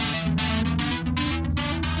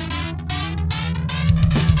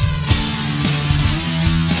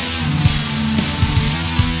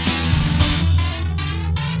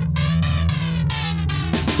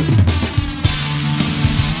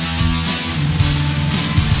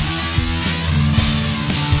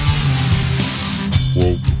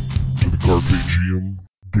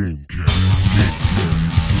And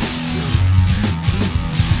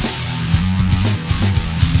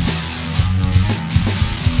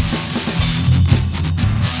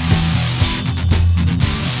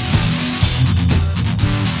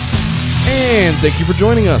thank you for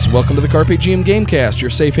joining us. Welcome to the Carpe GM Gamecast, your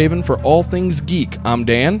safe haven for all things geek. I'm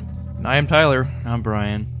Dan. And I am Tyler. I'm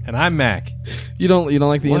Brian. And I'm Mac. You don't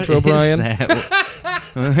like the intro, Brian?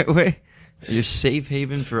 Wait, your safe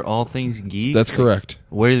haven for all things geek? That's correct.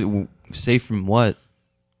 Where safe from what?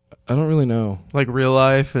 I don't really know. Like real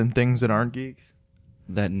life and things that aren't geeks.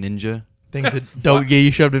 That ninja? Things that don't get you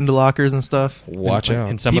shoved into lockers and stuff. Watch out.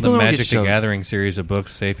 In some People of the don't get Magic the shoved. Gathering series of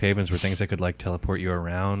books, safe havens were things that could like teleport you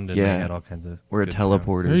around, and they had all kinds of. We're a good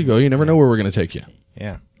teleporter. There you go. You never know where we're going to take you.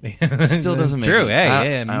 Yeah, Still doesn't make true.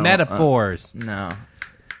 sense. Hey, metaphors, No.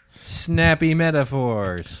 snappy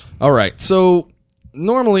metaphors. All right. So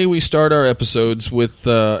normally we start our episodes with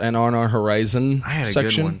an On Our Horizon I had a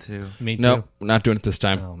section. good one, too. Me too. No, we're not doing it this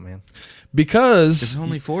time. Oh man. Because There's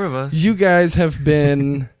only 4 of us. you guys have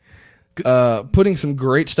been putting some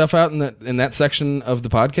great stuff out in that section of the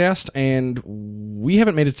podcast, and we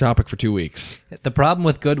haven't made it a topic for 2 weeks. The problem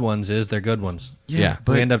with good ones is they're good ones. Yeah.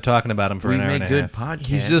 but We end up talking about them for we an hour make and a good half.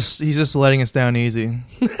 podcasts. He's just letting us down easy.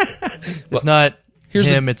 It's not here's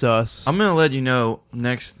him, it's us. I'm going to let you know in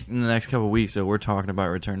the next couple of weeks that we're talking about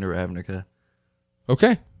Return to Ravnica.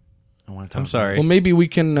 Okay. I want to talk I'm sorry. Well, maybe we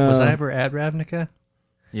can... Was I ever at Ravnica?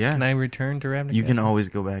 Yeah. Can I return to Ravnica? You can always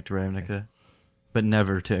go back to Ravnica, but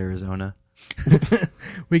never to Arizona.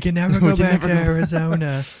 We can never go back to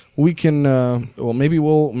Arizona. We can... well, maybe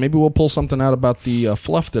we'll pull something out about the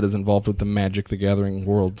fluff that is involved with the Magic the Gathering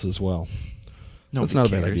worlds as well. Nobody not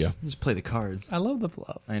a bad cares. idea. Just play the cards. I love the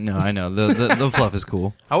fluff. I know. The fluff is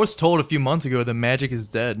cool. I was told a few months ago that Magic is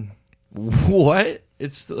dead. What?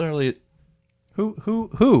 It's still early. Who?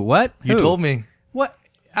 What? You Who? told me. What?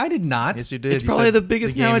 I did not. Yes, you did. It's You probably said the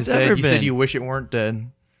biggest game now is it's dead. ever You said been. you wish it weren't dead.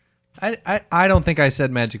 I don't think I said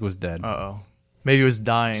Magic was dead. Uh-oh. Maybe it was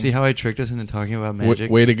dying. See how I tricked us into talking about Way Magic?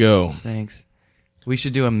 to go. Thanks. We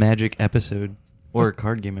should do a Magic episode or a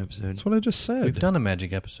card game episode. That's what I just said. We've done a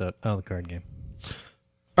Magic episode. Oh, the card game.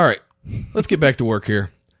 All right. Let's get back to work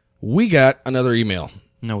here. We got another email.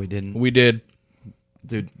 No, we didn't. We did.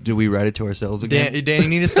 Do we write it to ourselves again? Dan, you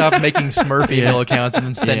need to stop making Smurf Yeah. email accounts and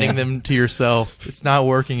then sending Yeah. them to yourself. It's not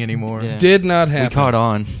working anymore. Yeah. Did not We happen. caught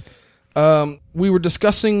on. We were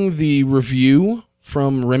discussing the review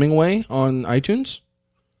from Remingway on iTunes,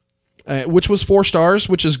 which was 4 stars,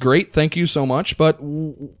 which is great. Thank you so much. But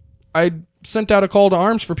I sent out a call to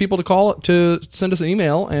arms for people to send us an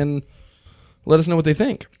email and let us know what they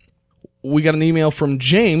think. We got an email from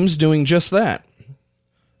James doing just that.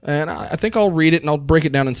 And I think I'll read it and I'll break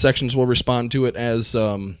it down in sections. We'll respond to it as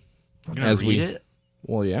You're gonna as read we. it?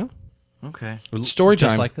 Well, yeah. Okay. Story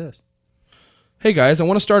Just time. like this. Hey guys, I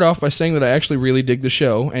want to start off by saying that I actually really dig the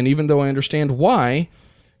show, and even though I understand why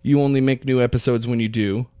you only make new episodes when you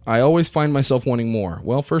do, I always find myself wanting more.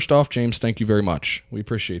 Well, first off, James, thank you very much. We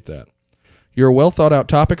appreciate that. Your well thought out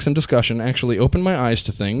topics and discussion actually open my eyes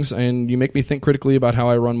to things, and you make me think critically about how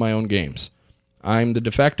I run my own games. I'm the de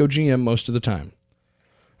facto GM most of the time.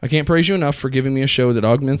 I can't praise you enough for giving me a show that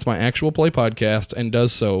augments my actual play podcast and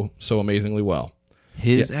does so amazingly well.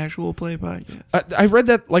 His actual play podcast. I read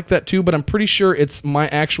that like that too, but I'm pretty sure it's my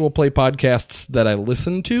actual play podcasts that I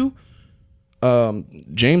listen to.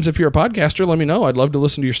 James, if you're a podcaster, let me know. I'd love to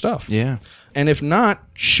listen to your stuff. Yeah. And if not,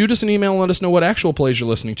 shoot us an email and let us know what actual plays you're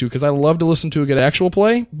listening to, because I love to listen to a good actual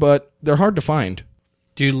play, but they're hard to find.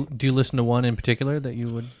 Do you listen to one in particular that you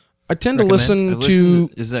would? I tend to Recommend? listen to.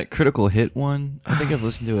 Is that Critical Hit one? I think I've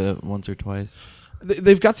listened to it once or twice.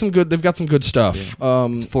 They've got some good stuff. It's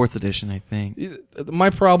 4th edition, I think.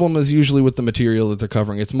 My problem is usually with the material that they're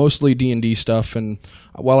covering. It's mostly D&D stuff, and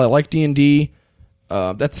while I like D&D,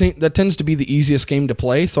 that tends to be the easiest game to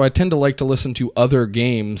play, so I tend to like to listen to other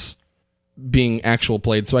games being actual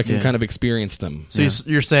played so I can kind of experience them. So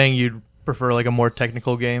you're saying you'd prefer like a more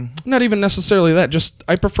technical game? Not even necessarily that, just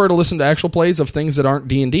I prefer to listen to actual plays of things that aren't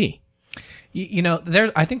D&D. You know,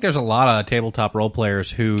 I think there's a lot of tabletop role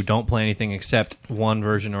players who don't play anything except one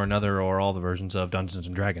version or another, or all the versions of Dungeons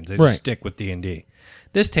and Dragons. They just stick with D&D.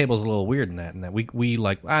 This table's a little weird in that we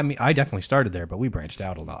like. I mean, I definitely started there, but we branched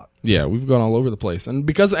out a lot. Yeah, we've gone all over the place, and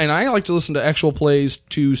I like to listen to actual plays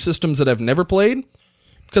to systems that I've never played,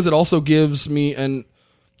 because it also gives me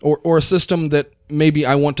or a system that maybe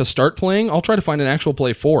I want to start playing. I'll try to find an actual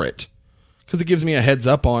play for it, because it gives me a heads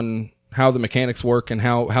up on how the mechanics work and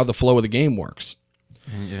how the flow of the game works.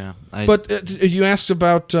 Yeah. But you asked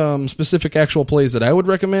about specific actual plays that I would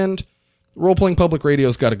recommend. Role Playing Public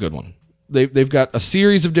Radio's got a good one. They've got a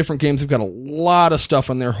series of different games. They've got a lot of stuff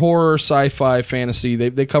on there: horror, sci-fi, fantasy.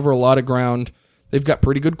 They cover a lot of ground. They've got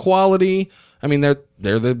pretty good quality. I mean,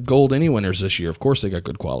 they're the Gold Any winners this year. Of course, they got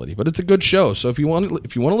good quality, but it's a good show. So if you want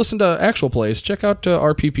to listen to actual plays, check out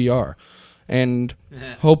RPPR, and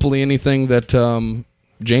hopefully anything that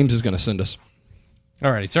James is going to send us.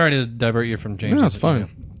 Alrighty, sorry to divert you from James. No, it's fine.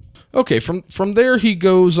 Okay, from there he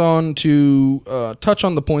goes on to touch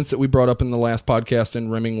on the points that we brought up in the last podcast in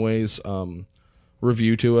Remingway's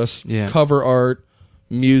review to us. Yeah. Cover art,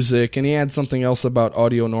 music, and he adds something else about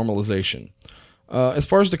audio normalization. As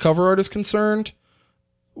far as the cover art is concerned,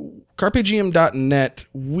 CarpeGM.net,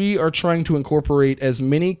 we are trying to incorporate as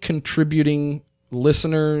many contributing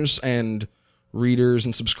listeners and readers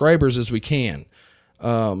and subscribers as we can.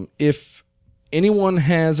 If anyone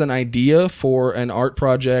has an idea for an art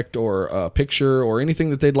project or a picture or anything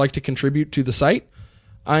that they'd like to contribute to the site,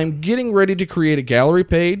 I'm getting ready to create a gallery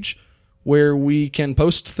page where we can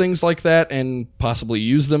post things like that and possibly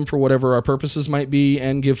use them for whatever our purposes might be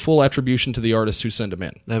and give full attribution to the artists who send them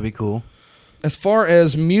in. That'd be cool. As far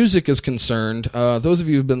as music is concerned, those of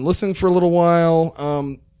you who've been listening for a little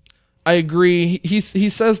while, I agree. He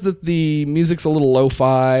says that the music's a little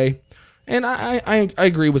lo-fi, and I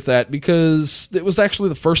agree with that because it was actually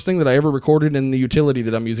the first thing that I ever recorded in the utility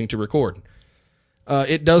that I'm using to record.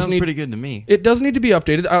 It does Sounds pretty good to me. It does need to be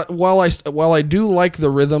updated. While I do like the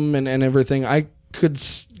rhythm and everything, I could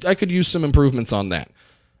use some improvements on that.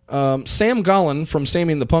 Sam Gollin from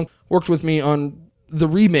Sammy and the Punk worked with me on the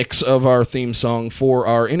remix of our theme song for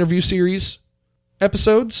our interview series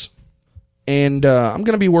episodes, and I'm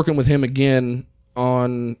going to be working with him again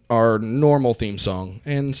on our normal theme song,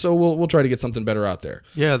 and so we'll try to get something better out there.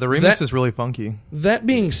 Yeah, the remix is really funky. That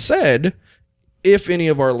being said, if any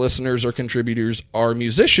of our listeners or contributors are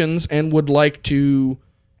musicians and would like to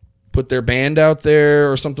put their band out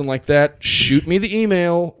there or something like that, shoot me the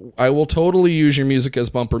email. I will totally use your music as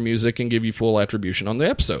bumper music and give you full attribution on the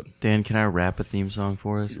episode. Dan, can I rap a theme song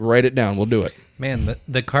for us? Write it down. We'll do it. Man,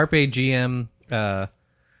 the Carpe GM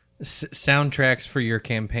soundtracks for your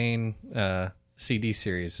campaign CD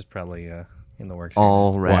series is probably in the works.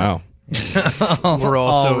 All rap. Wow. We're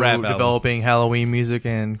also rap developing Halloween music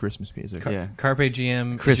and Christmas music. Yeah. Carpe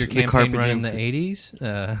GM Chris- is your the campaign Carpe running GM. the 80s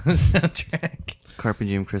soundtrack. Carpe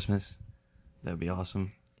Diem Christmas. That'd be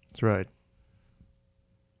awesome. That's right.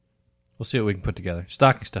 We'll see what we can put together.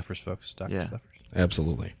 Stocking stuffers, folks. Stocking Yeah. stuffers.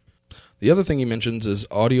 Absolutely. The other thing he mentions is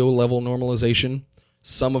audio level normalization.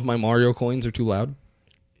 Some of my Mario coins are too loud.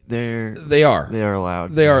 They are. They are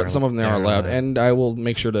loud. They are. Some of them they are loud. loud, and I will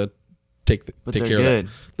make sure to take But take they're care good. of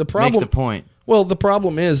that. The problem, Makes the point. well, the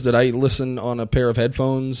problem is that I listen on a pair of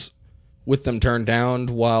headphones with them turned down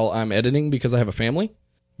while I'm editing because I have a family,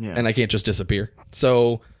 Yeah. and I can't just disappear.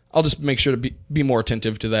 So I'll just make sure to be more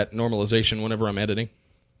attentive to that normalization whenever I'm editing.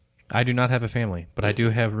 I do not have a family, but I do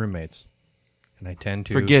have roommates. And I tend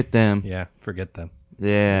to... Forget them. Yeah, forget them.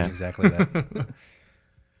 Yeah. Exactly that.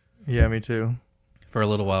 Yeah, me too. For a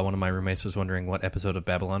little while, one of my roommates was wondering what episode of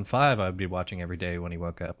Babylon 5 I would be watching every day when he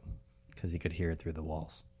woke up, because he could hear it through the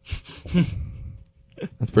walls.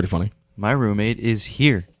 That's pretty funny. My roommate is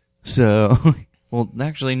here. So, well,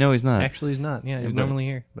 actually, no, he's not. Actually, he's not. Yeah, he's but- normally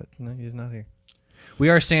here, but no, he's not here. We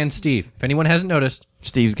are Sans Steve. If anyone hasn't noticed,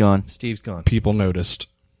 Steve's gone. Steve's gone. People noticed.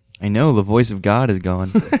 I know, the voice of God is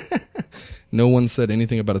gone. No one said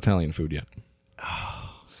anything about Italian food yet.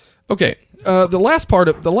 Okay, the last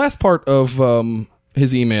part of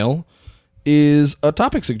his email is a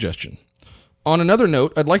topic suggestion. On another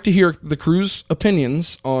note, I'd like to hear the crew's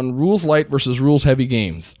opinions on rules light versus rules heavy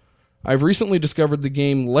games. I've recently discovered the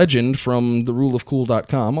game Legend from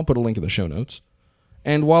theruleofcool.com. I'll put a link in the show notes.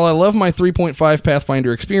 And while I love my 3.5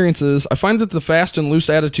 Pathfinder experiences, I find that the fast and loose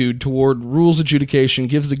attitude toward rules adjudication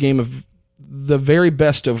gives the game the very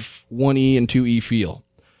best of 1E and 2E feel.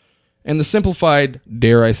 And the simplified,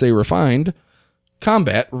 dare I say refined,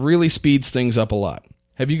 combat really speeds things up a lot.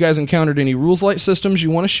 Have you guys encountered any rules light systems you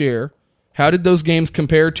want to share? How did those games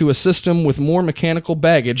compare to a system with more mechanical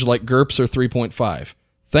baggage like GURPS or 3.5?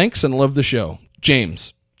 Thanks and love the show.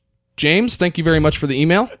 James. James, thank you very much for the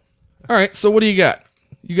email. All right, so what do you got?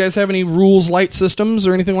 You guys have any rules light systems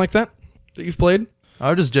or anything like that you've played? I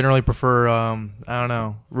would just generally prefer,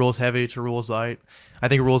 rules heavy to rules light. I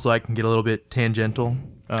think rules light can get a little bit tangential.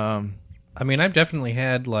 I mean, I've definitely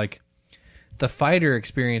had, like, the fighter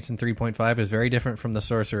experience in 3.5 is very different from the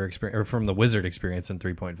sorcerer experience, or from the wizard experience in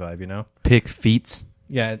 3.5, you know? Pick feats.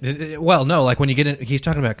 Yeah, well, no, like when you get in, he's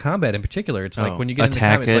talking about combat in particular. It's like when you get into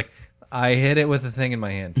attack combat, it's like, I hit it with a thing in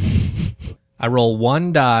my hand. I roll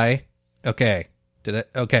one die. Okay.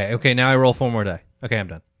 Okay, now I roll 4 more die. Okay, I'm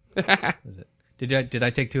done. Is it? Did I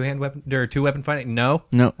take two weapon fighting? No.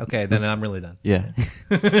 No. Okay, then I'm really done. Yeah.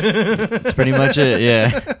 That's pretty much it.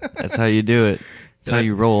 Yeah. That's how you do it. That's how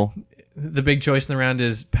you roll. The big choice in the round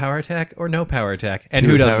is power attack or no power attack, and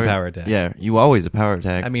who doesn't power attack? Yeah, you always a power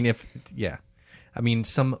attack. I mean,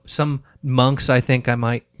 some monks. I think I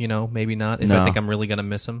might, maybe not. If I think I'm really gonna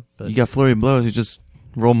miss them. But you got flurry of blows. You just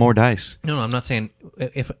roll more dice. No, I'm not saying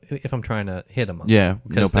if I'm trying to hit them. Yeah,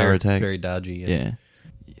 because no power they're attack. Very dodgy. Yeah.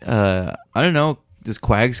 I don't know. Does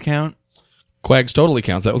Quags count? Quags totally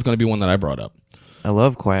counts. That was going to be one that I brought up. I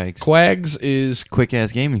love Quags. Quags is Quick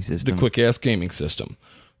ass gaming system. the quick ass gaming system.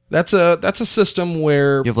 That's a system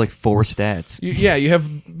where You have like 4 stats. you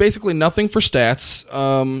have basically nothing for stats.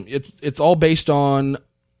 It's all based on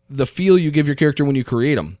the feel you give your character when you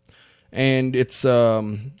create them, and it's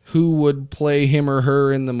who would play him or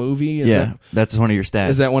her in the movie. That's one of your stats.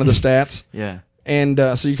 Is that one of the stats? Yeah. And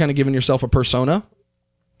so you're kind of giving yourself a persona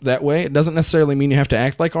that way. It doesn't necessarily mean you have to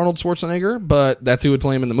act like Arnold Schwarzenegger, but that's who would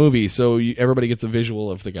play him in the movie, so everybody gets a visual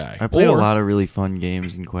of the guy. I played a lot of really fun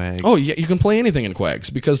games in Quags. Oh, yeah, you can play anything in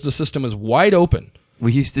Quags because the system is wide open.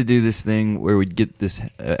 We used to do this thing where we'd get this.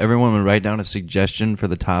 Everyone would write down a suggestion for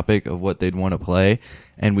the topic of what they'd want to play,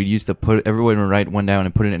 and we used to everyone would write one down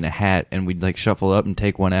and put it in a hat, and we'd like shuffle up and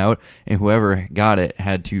take one out, and whoever got it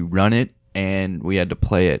had to run it, and we had to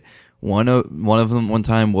play it. One of them one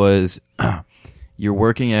time was you're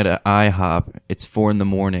working at an IHOP. It's 4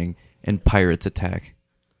 a.m. and pirates attack.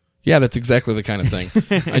 Yeah, that's exactly the kind of thing.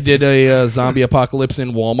 I did a zombie apocalypse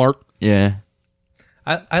in Walmart. Yeah.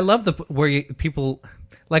 I love people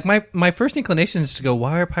like my first inclination is to go,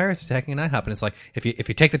 why are pirates attacking an IHOP? And it's like if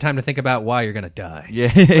you take the time to think about why, you're gonna die.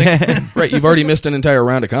 Yeah. Right, you've already missed an entire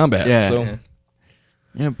round of combat. Yeah. So.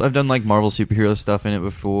 Yeah, I've done like Marvel superhero stuff in it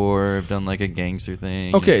before. I've done like a gangster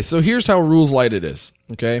thing. Okay, so here's how rules light it is.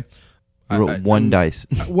 Okay. Roll 1 dice.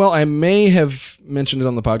 Well, I may have mentioned it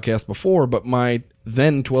on the podcast before, but my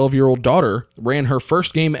then 12-year-old daughter ran her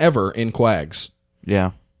first game ever in Quags.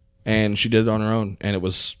 Yeah. And she did it on her own, and it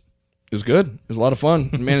was good. It was a lot of fun.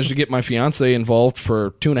 I managed to get my fiance involved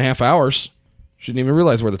for 2.5 hours. She didn't even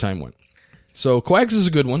realize where the time went. So Quags is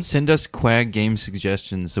a good one. Send us Quag game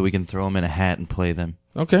suggestions so we can throw them in a hat and play them.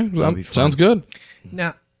 Okay, be fun. sounds good.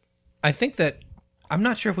 Now, I think that I'm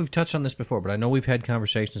not sure if we've touched on this before, but I know we've had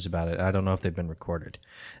conversations about it. I don't know if they've been recorded,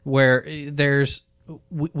 where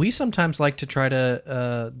we sometimes like to try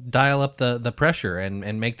to dial up the pressure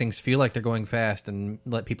and make things feel like they're going fast and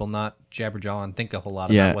let people not jabberjaw and think a whole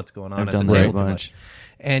lot about what's going on I've at done the that table a too bunch. much.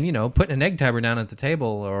 And putting an egg timer down at the table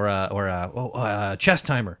or a chess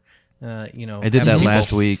timer. I did that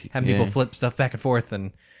last week. Having people flip stuff back and forth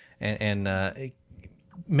and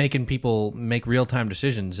making people make real-time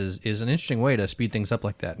decisions is an interesting way to speed things up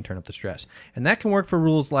like that and turn up the stress. And that can work for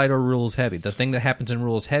rules light or rules heavy. The thing that happens in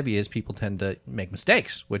rules heavy is people tend to make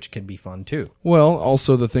mistakes, which can be fun too. Well,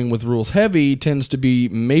 also the thing with rules heavy tends to be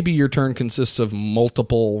maybe your turn consists of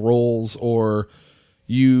multiple rolls, or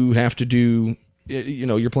you have to do,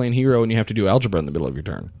 you're playing hero and you have to do algebra in the middle of your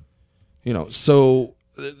turn. So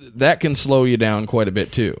that can slow you down quite a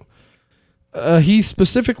bit too. He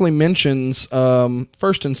specifically mentions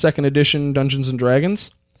 1st and 2nd edition Dungeons and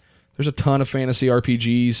Dragons. There's a ton of fantasy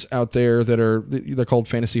RPGs out there they're called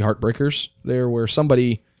fantasy heartbreakers. They're where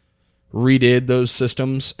somebody redid those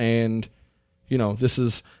systems, and this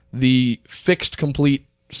is the fixed, complete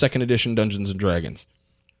 2nd edition Dungeons and Dragons.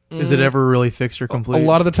 Is it ever really fixed or complete? A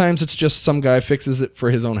lot of the times, it's just some guy fixes it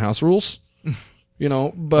for his own house rules.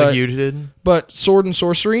 But like you did. But Sword and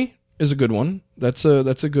Sorcery is a good one. That's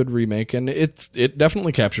a good remake, and it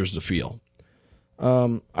definitely captures the feel.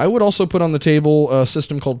 I would also put on the table a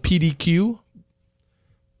system called PDQ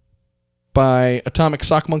by Atomic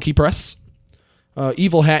Sock Monkey Press.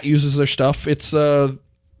 Evil Hat uses their stuff. It's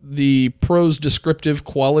the Pro's Descriptive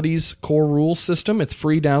Qualities core rules system. It's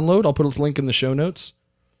free download. I'll put a link in the show notes.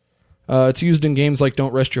 It's used in games like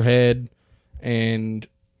Don't Rest Your Head and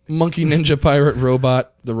Monkey Ninja Pirate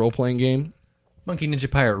Robot, the role-playing game. Monkey Ninja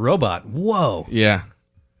Pirate Robot. Whoa. Yeah.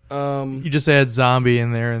 You just add zombie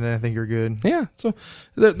in there, and then I think you're good. Yeah. So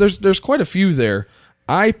there's quite a few there.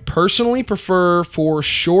 I personally prefer for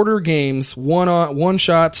shorter games, one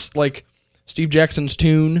shots like Steve Jackson's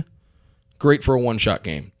Toon. Great for a one-shot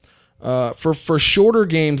game. For shorter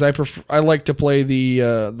games, I like to play the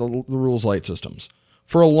rules light systems.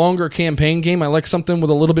 For a longer campaign game, I like something with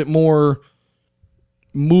a little bit more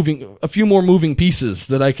a few more moving pieces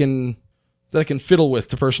that I can fiddle with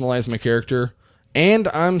to personalize my character. And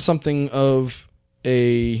I'm something of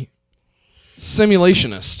a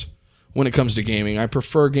simulationist when it comes to gaming. I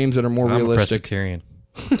prefer games that are more realistic. Presbyterian.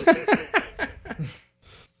 How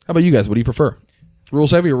about you guys? What do you prefer?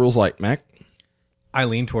 Rules heavy or rules light, Mac? I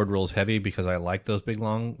lean toward rules heavy because I like those big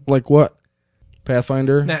long. Like what?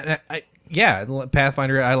 Pathfinder? Yeah,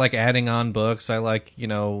 Pathfinder. I like adding on books. I like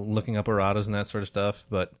looking up erratas and that sort of stuff.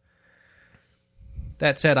 But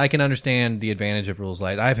that said, I can understand the advantage of rules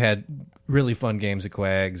light. I've had really fun games at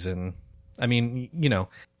Quags, and I mean,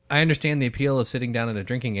 I understand the appeal of sitting down at a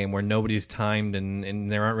drinking game where nobody's timed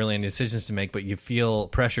and there aren't really any decisions to make, but you feel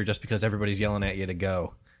pressure just because everybody's yelling at you to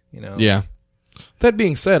go. Yeah. That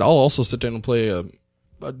being said, I'll also sit down and play a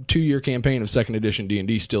 2-year campaign of 2nd edition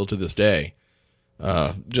D&D still to this day,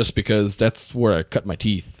 just because that's where I cut my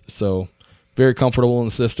teeth. So very comfortable in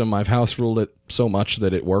the system. I've house ruled it so much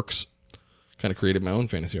that it works. Kind of created my own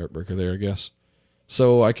fantasy heartbreaker there, I guess.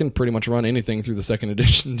 So I can pretty much run anything through the 2nd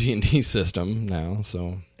edition D&D system now. So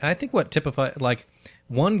and I think what typifies, like,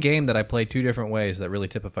 one game that I play 2 different ways that really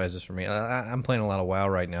typifies this for me. I'm playing a lot of WoW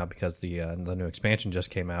right now because the new expansion just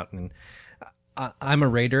came out, and I'm a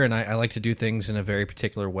raider, and I like to do things in a very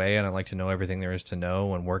particular way, and I like to know everything there is to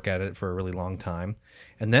know and work at it for a really long time.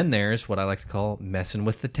 And then there's what I like to call messing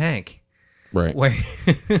with the tank, right, where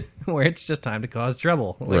where it's just time to cause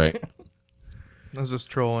trouble. Right. That's just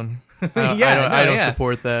trolling. Yeah, I don't yeah.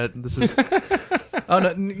 support that. This is Oh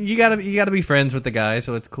no, you gotta be friends with the guy,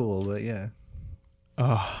 so it's cool. But yeah,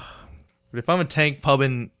 but if I'm a tank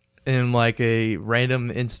pubbing in like a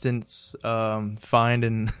random instance find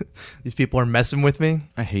and these people are messing with me,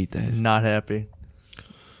 I hate that. not happy.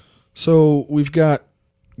 So we've got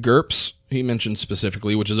GURPS, he mentioned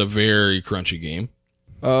specifically, which is a very crunchy game.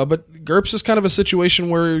 But GURPS is kind of a situation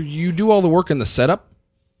where you do all the work in the setup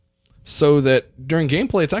so that during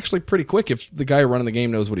gameplay it's actually pretty quick if the guy running the game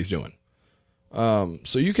knows what he's doing.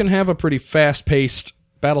 So you can have a pretty fast-paced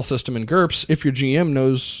battle system in GURPS if your GM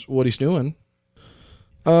knows what he's doing.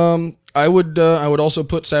 I would also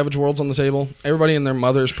put Savage Worlds on the table. Everybody and their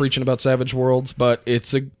mother is preaching about Savage Worlds, but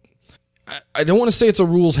I don't want to say it's a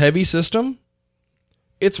rules-heavy system.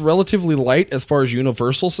 It's relatively light as far as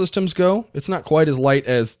universal systems go. It's not quite as light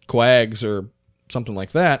as Quags or something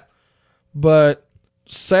like that. But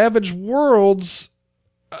Savage Worlds,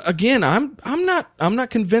 again, I'm not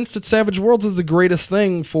convinced that Savage Worlds is the greatest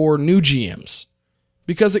thing for new GMs,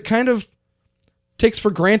 because it kind of takes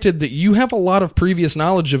for granted that you have a lot of previous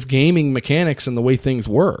knowledge of gaming mechanics and the way things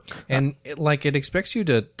work. and it expects you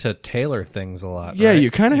to tailor things a lot. Yeah, right?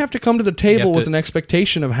 you kind of have to come to the table have with to- an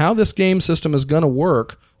expectation of how this game system is going to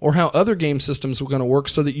work, or how other game systems are going to work,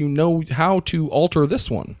 so that you know how to alter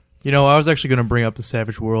this one. I was actually going to bring up the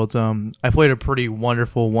Savage Worlds. I played a pretty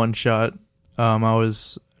wonderful one-shot. It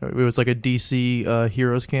was like a DC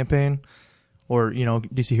Heroes campaign, or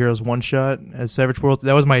DC Heroes one-shot as Savage Worlds.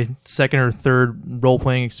 That was my second or third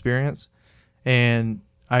role-playing experience, and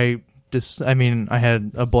I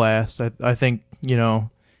had a blast. I think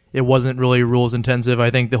it wasn't really rules intensive.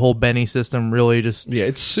 I think the whole Benny system really just Yeah,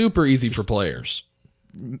 it's super easy for players.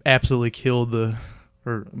 absolutely killed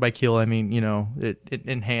or by kill I mean it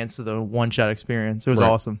enhanced the one-shot experience. It was Right.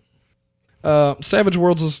 awesome. Savage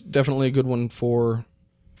Worlds is definitely a good one for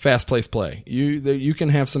fast-paced play. You can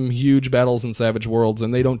have some huge battles in Savage Worlds,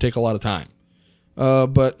 and they don't take a lot of time.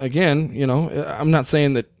 But again, I'm not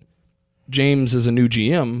saying that James is a new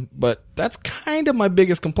GM, but that's kind of my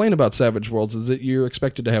biggest complaint about Savage Worlds, is that you're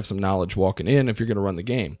expected to have some knowledge walking in if you're going to run the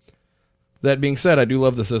game. That being said, I do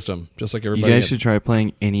love the system, just like You everybody. guys should try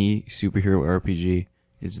playing any superhero RPG.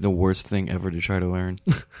 It's the worst thing ever to try to learn.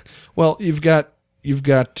 Well, you've got the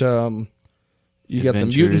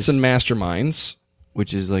Adventures. Mutants and Masterminds.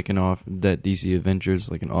 Which is like that DC Adventures,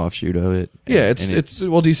 like an offshoot of it. Yeah, And it's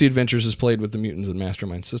DC Adventures is played with the Mutants and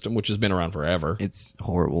Mastermind system, which has been around forever. it's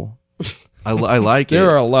horrible. I like it. There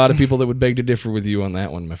are a lot of people that would beg to differ with you on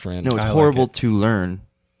that one, my friend. No, it's I like horrible it. to learn.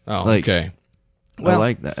 Oh, like- okay. I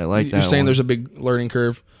like that. I like that. You're saying one. there's a big learning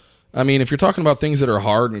curve. I mean, if you're talking about things that are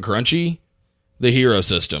hard and crunchy, the hero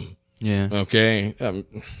system. Yeah. Okay,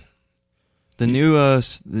 The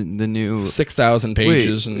new 6,000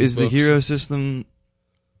 pages. Wait, and is the books. hero system?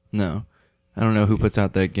 No, I don't know who puts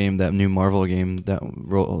out that game, that new Marvel game, that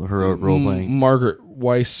role playing. Margaret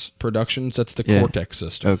Weiss Productions. That's the Yeah. Cortex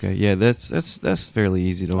system. Okay, yeah, that's fairly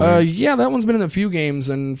easy to learn. Yeah, that one's been in a few games,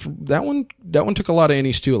 and that one took a lot of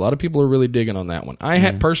innies too. A lot of people are really digging on that one.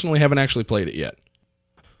 I personally haven't actually played it yet.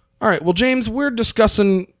 All right, well, James, we're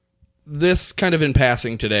discussing this kind of in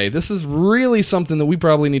passing today. This is really something that we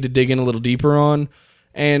probably need to dig in a little deeper on,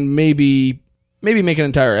 and maybe make an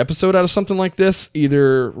entire episode out of something like this,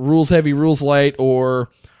 either rules heavy, rules light, or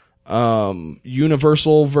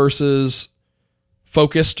universal versus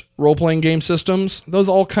focused role-playing game systems. Those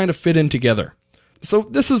all kind of fit in together.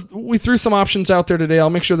 So we threw some options out there today. I'll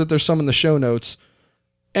make sure that there's some in the show notes.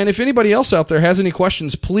 And if anybody else out there has any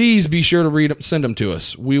questions, please be sure to send them to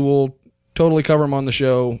us. We will totally cover them on the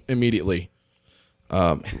show immediately.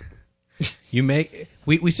 You may.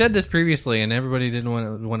 We said this previously, and everybody didn't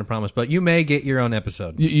want to promise, but you may get your own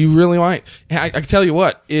episode. You really might. I can tell you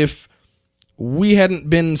what, if we hadn't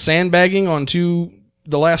been sandbagging on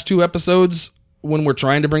the last 2 episodes when we're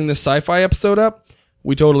trying to bring this sci-fi episode up,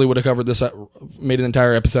 we totally would have covered this, made an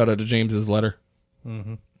entire episode out of James's letter.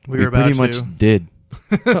 We We were about pretty to. much did.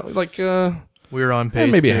 Like, We were on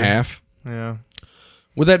pace. maybe a too. half. Yeah.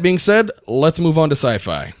 With that being said, let's move on to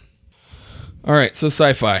sci-fi. All right, so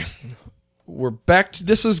sci-fi. We're back to,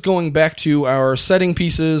 this is going back to our setting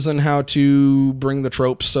pieces and how to bring the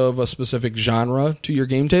tropes of a specific genre to your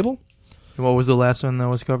game table. And what was the last one that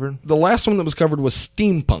was covered? The last one that was covered was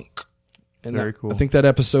steampunk. And Very cool. I think that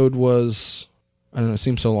episode was, I don't know, it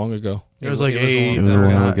seems so long ago. It was like 8. It was a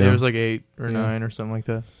while ago. It was like 8 or 9 or something like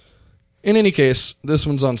that. In any case, this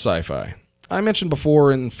one's on sci-fi. I mentioned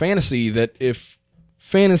before in fantasy that if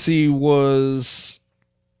fantasy was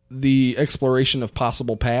the exploration of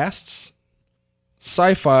possible pasts,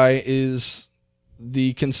 sci-fi is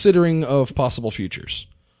the considering of possible futures.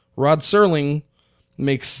 Rod Serling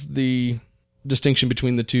makes the distinction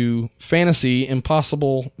between the two: fantasy,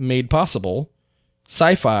 impossible made possible;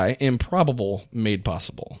 sci-fi, improbable made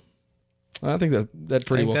possible. I think that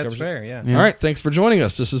pretty well that's covers fair. it. Yeah. All right, thanks for joining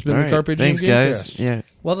us. This has been All the right. Carpe Diem Thanks, guys. Gamecast. Yeah.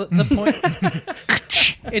 Well, the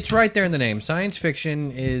point, it's right there in the name. Science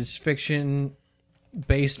fiction is fiction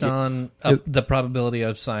based on the probability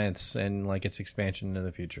of science and like its expansion into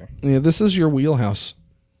the future. Yeah, this is your wheelhouse.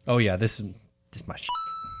 Oh yeah, this is my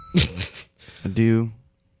shit. I do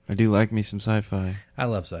like me some sci-fi. I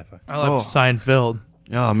love sci-fi. I love Oh. Seinfeld.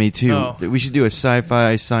 Oh, me too. Oh. We should do a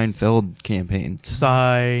sci-fi Seinfeld campaign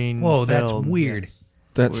Seinfeld. Whoa, that's weird.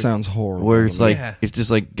 That sounds horrible. where it's like Yeah. it's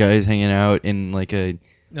just like guys hanging out in like a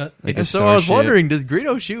No, like a And so I was starship. wondering, did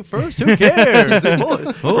Greedo shoot first? Who cares?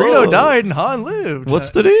 Greedo died and Han lived. What's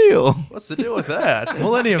the deal? What's the deal with that?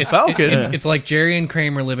 Millennium Falcon. it's like Jerry and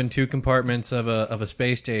Kramer live in 2 compartments of a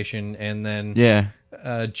space station, and then Yeah.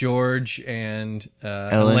 George and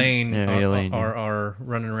Ellen? Elaine, Yeah, are, Elaine, are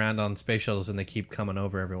running around on space shuttles, and they keep coming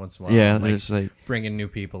over every once in a while. Yeah, and, there's like bringing new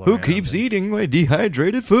people. who around keeps and- eating my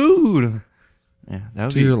dehydrated food? Yeah, that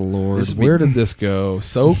would Dear be Lord, this would be- where did this go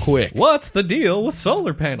so quick? What's the deal with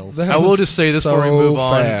solar panels? That I will was just say this before we so move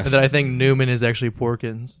on fast. that I think Newman is actually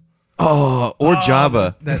Porkins. Oh, or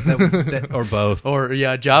Jabba. Or both. Or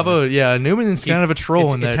Java. Yeah, Newman is kind of a troll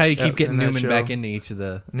It's, in that. it's how you keep getting in that Newman show. back into each of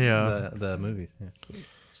the Yeah. the movies. Yeah.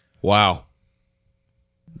 Wow.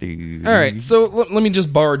 Dude. All right, so let me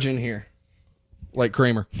just barge in here, like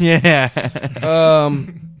Kramer. Yeah.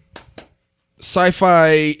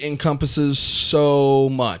 Sci-fi encompasses so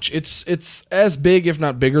much. It's as big, if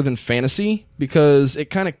not bigger, than fantasy because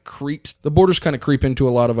it kind of creeps. The borders kind of creep into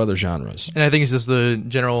a lot of other genres. And I think it's just the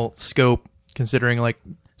general scope, considering like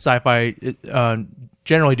sci-fi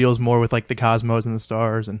generally deals more with like the cosmos and the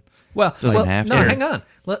stars and. Well, Doesn't have no, to. hang on.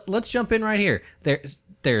 Let's jump in right here.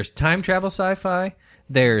 There's time travel sci-fi.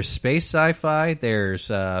 There's space sci-fi.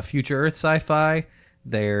 There's future Earth sci-fi.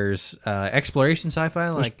 There's exploration sci-fi,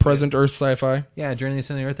 There's like present Earth sci-fi. yeah, Journey to the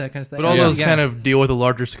Center of the Earth, that kind of thing. But all Yeah. those kind of deal with a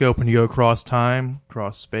larger scope when you go across time,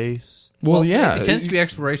 across space. Well, yeah, it tends to be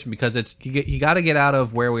exploration because it's you got to get out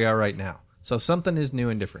of where we are right now. So something is new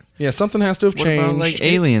and different. yeah. Something has to have What changed. about like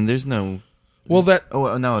Alien? There's no. well, that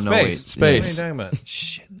Oh no, no Space. wait. Space. What are you talking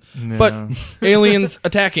about? No. but aliens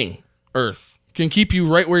attacking Earth can keep you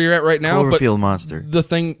right where you're at right now. Cloverfield monster. But the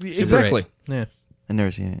thing exactly. Yeah. I've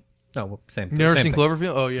never seen it. No, well, same. You never same seen thing.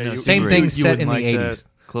 Cloverfield? Oh yeah, No, you, same you- thing you set in wouldn't the like 80s.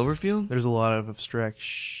 that. Cloverfield? There's a lot of abstract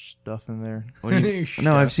stuff in there. What do you-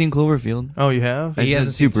 no, I've seen Cloverfield. Oh, you have? I He said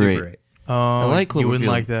hasn't seen Super Super 8. 8. I like You wouldn't Cloverfield.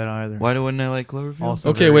 like that either. Why wouldn't I like Cloverfield? Also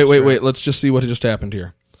Okay, very wait. abstract. Let's just see what just happened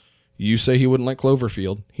here. You say he wouldn't like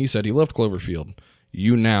Cloverfield. He said he loved Cloverfield.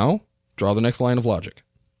 You now draw the next line of logic.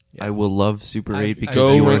 I will love Super 8 because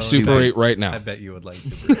Go you are rent Super stupid. 8 right I now. bet you would like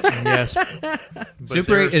Super 8. Yes.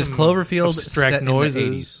 Super 8 is Cloverfield set abstract in the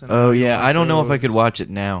noises. 80s. and Oh you yeah, like I don't know if I could those. watch it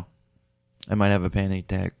now. I might have a panic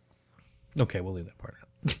attack. Okay, we'll leave that part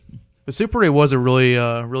out. But Super 8 was a really,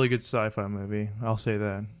 really good sci-fi movie. I'll say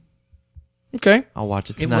that. Okay. I'll watch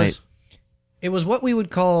it It tonight. was what we would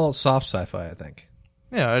call soft sci-fi, I think.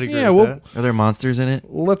 Yeah, I'd agree Yeah, with well- that. Are there monsters in it?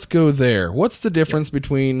 Let's go there. What's the difference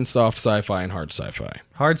between soft sci-fi and hard sci-fi?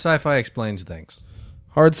 Hard sci-fi explains things.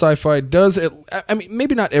 Hard sci-fi does it. I mean,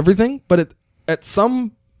 maybe not everything, but at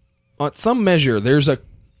some measure, there's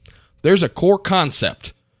a core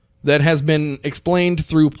concept that has been explained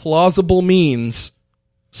through plausible means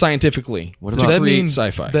scientifically What to about- Does that create mean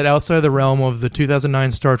sci-fi. that outside the realm of the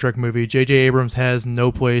 2009 Star Trek movie, J.J. Abrams has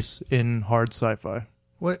no place in hard sci-fi?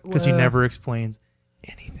 Because he never explains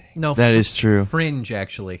anything. No, That is true. Fringe,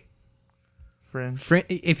 actually. Friend.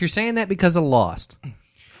 If you're saying that because of Lost.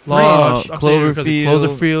 Lost, I'm saying because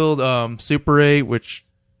of Cloverfield. Cloverfield, Super 8, which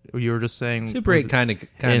you were just saying. Super was 8 kind of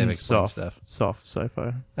in explains soft, stuff. soft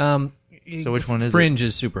sci-fi. So which one is it? Fringe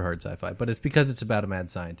is super hard sci-fi, but it's because it's about a mad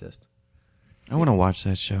scientist. I want to watch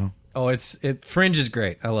that show. Oh, Fringe is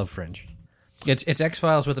great. I love Fringe. It's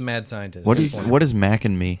X-Files with a mad scientist. What is Mac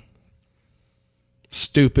and Me?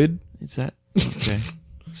 Stupid. Is that okay?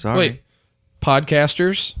 Sorry. Wait,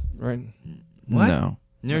 podcasters, right? What? No.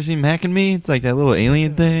 You never seen Mac and Me? It's like that little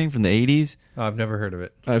alien thing from the 80s. Oh, I've never heard of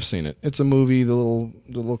it. I've seen it. It's a movie. The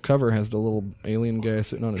little cover has the little alien guy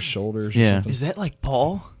sitting on his shoulders. or Yeah. something. Is that like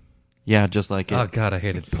Paul? Yeah, just like it. Oh God, I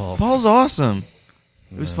hated Paul. Paul's awesome.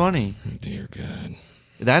 It was funny. Dear God.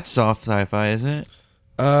 That's soft sci-fi, isn't it?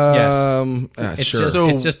 It's sure. just, So-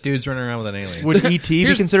 it's just dudes running around with an alien. Would E.T.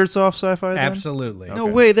 be considered soft sci-fi then? Absolutely. No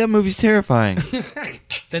way, that movie's terrifying.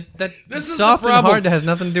 That This is soft the and problem. hard has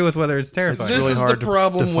nothing to do with whether it's It's terrifying. This really is hard the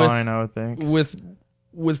problem to define, I would think.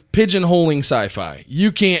 with pigeonholing sci-fi.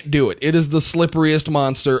 You can't do it. It is the slipperiest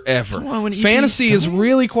monster ever. Come on, when E.T. Fantasy is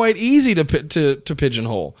really quite easy to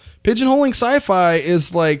pigeonhole. Pigeonholing sci-fi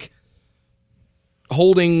is like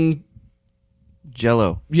holding.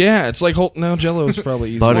 Jello. Yeah, it's like no Jello is probably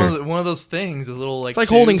easy. Butter. One of those things, a little like It's like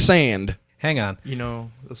tubes, holding sand. Hang on. You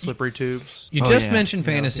know, the slippery tubes. You Oh, just yeah. mentioned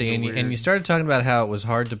fantasy, those are and you weird. started talking about how it was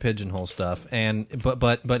hard to pigeonhole stuff. And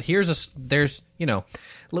but there's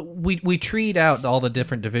we treat out all the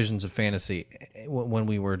different divisions of fantasy when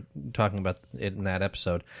we were talking about it in that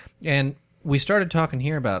episode, and we started talking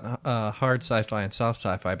here about hard sci-fi and soft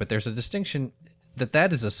sci-fi. But there's a distinction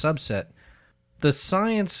that is a subset. The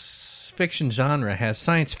science fiction genre has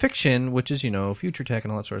science fiction, which is future tech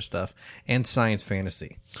and all that sort of stuff, and science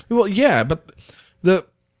fantasy. Well, yeah, but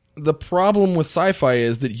the problem with sci-fi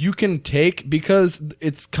is that you can take, because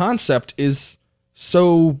its concept is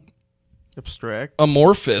so Abstract.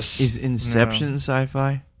 amorphous. Is Inception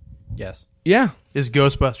sci-fi? Yes. Yeah. Is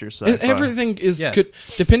Ghostbusters sci-fi? Everything is Yes.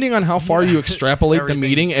 depending on how far you extrapolate the Everything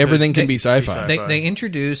meeting, could everything can be be sci-fi. sci-fi. They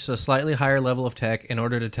introduce a slightly higher level of tech in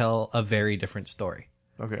order to tell a very different story.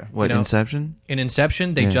 Okay. What, You know- Inception? In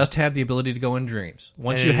Inception, they Yeah. just have the ability to go in dreams.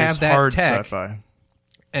 Once And you it have is that hard tech, sci-fi.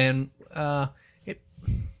 and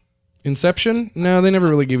Inception? No, they never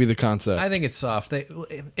really give you the concept. I think it's soft.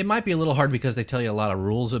 It might be a little hard because they tell you a lot of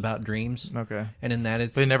rules about dreams, Okay. and in that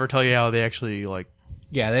it's They never tell you how they actually like.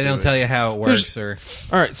 they don't tell you how it works or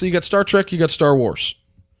All right, so you got Star Trek, you got Star Wars.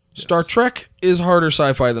 Star Trek is harder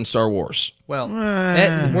sci-fi than Star Wars. well,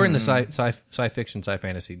 we're in the sci fiction, sci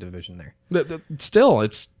fantasy division there. Still,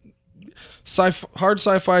 it's hard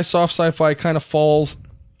sci-fi, soft sci-fi kind of falls.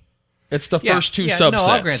 It's the Yeah, first two yeah, subsets. no,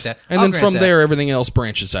 I'll grant that. And I'll then grant from that. there, everything else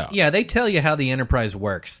branches out. Yeah, they tell you how the Enterprise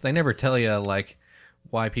works. They never tell you like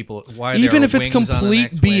why there Even are if it's wings on the complete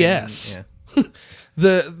next wing. BS. Yeah.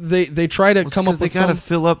 They try to come up They with gotta some...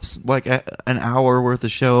 fill up like an hour worth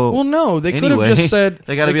of show. Well, no, they could anyway. have just said...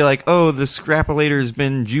 They gotta be like, oh, the scrapulator's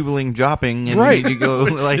been jubiling, dropping, and Right. we need to go.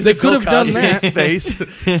 Like, They could have done Cosby that. in space.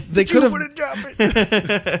 They could have...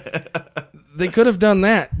 They could have done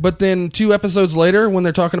that, but then 2 episodes later, when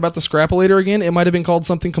they're talking about the scrapulator again, it might have been called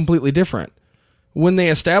something completely different. When they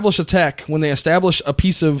establish a tech, when they establish a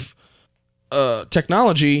piece of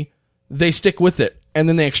technology, they stick with it, and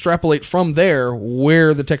then they extrapolate from there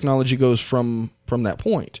where the technology goes from that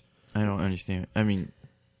point. I don't understand. I mean,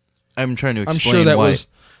 I'm trying to I'm explain sure that why. was...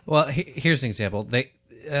 Well, here's an example.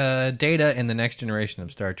 Data in the next generation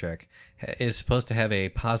of Star Trek is supposed to have a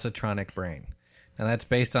positronic brain. And that's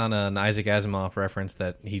based on an Isaac Asimov reference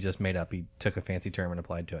that he just made up. He took a fancy term and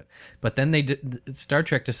applied to it. But then Star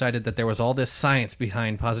Trek decided that there was all this science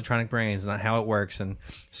behind positronic brains and how it works, and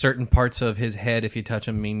certain parts of his head, if you touch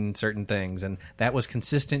them, mean certain things. And that was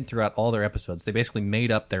consistent throughout all their episodes. They basically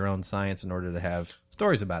made up their own science in order to have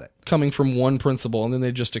stories about it. coming from one principle, and then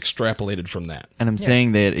they just extrapolated from that. And I'm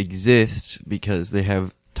saying that it exists because they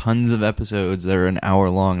have tons of episodes that are an hour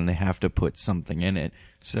long, and they have to put something in it.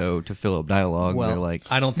 So to fill up dialogue, they're like,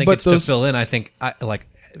 I don't think But it's those- to fill in. I think,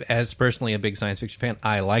 as personally a big science fiction fan,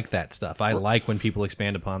 I like that stuff. I like when people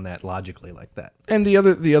expand upon that logically like that. And the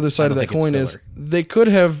other side of don't that think it's coin is filler. they could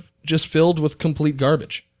have just filled with complete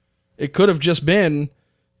garbage. It could have just been,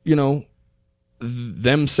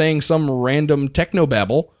 them saying some random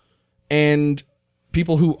technobabble, and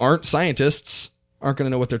people who aren't scientists aren't going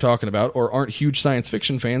to know what they're talking about, or aren't huge science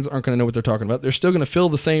fiction fans aren't going to know what they're talking about. They're still going to fill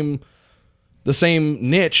the same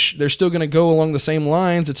niche. They're still going to go along the same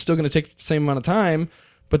lines. It's still going to take the same amount of time,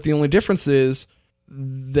 But the only difference is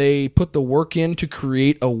they put the work in to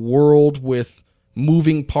create a world with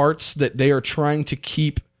moving parts that they are trying to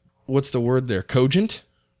keep, what's the word there, cogent?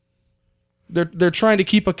 They're trying to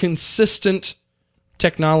keep a consistent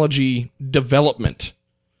technology development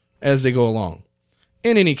as they go along.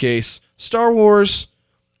 In any case, Star Wars,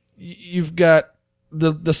 you've got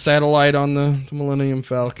the satellite on the Millennium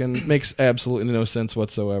Falcon. Makes absolutely no sense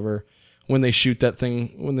whatsoever when they shoot that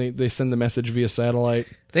thing, when they send the message via satellite.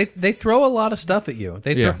 They throw a lot of stuff at you.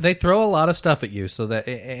 Yeah. They throw a lot of stuff at you, so that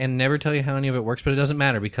and never tell you how any of it works. But it doesn't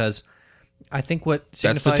matter, because I think what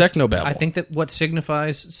signifies, That's the technobabble. I think that what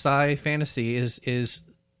signifies sci fantasy is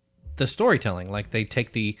the storytelling. Like they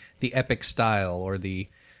take the epic style or the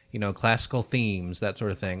classical themes, that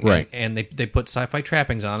sort of thing, right? And they put sci-fi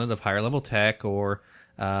trappings on it of higher level tech or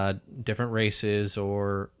different races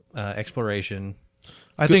or exploration.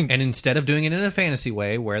 I think, And instead of doing it in a fantasy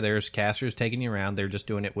way where there's casters taking you around, they're just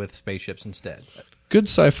doing it with spaceships instead. Good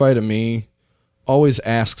sci-fi to me always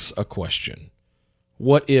asks a question.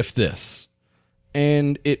 What if this?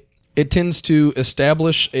 And it tends to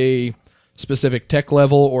establish a specific tech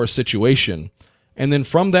level or situation, and then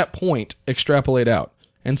from that point extrapolate out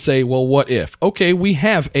and say, well, what if? Okay, we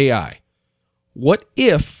have AI. What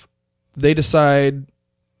if they decide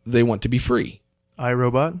they want to be free?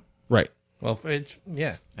 iRobot. Right. Well, it's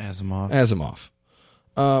Asimov.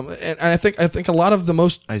 And I think a lot of the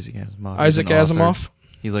most Isaac Asimov. Isaac He's an author. Asimov.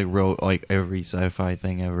 He wrote every sci-fi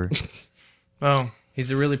thing ever. Oh,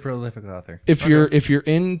 he's a really prolific author. If you're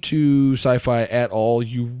into sci-fi at all,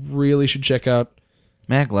 you really should check out.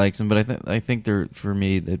 Mac likes him, but I think for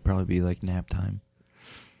me they'd probably be like nap time.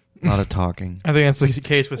 A lot of talking. I think that's the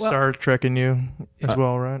case with Well- Star Trek and you as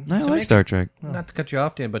well, right? No, I So like make- Star Trek. Not to cut you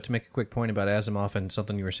off, Dan, but to make a quick point about Asimov and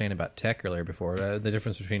something you were saying about tech earlier before, the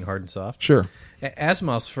difference between hard and soft. Sure.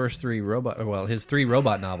 Asimov's first his three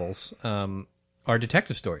robot novels are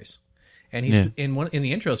detective stories. And he's Yeah. in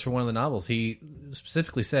the intros for one of the novels, he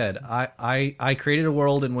specifically said, I created a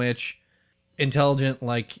world in which intelligent,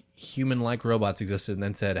 like human-like robots existed, and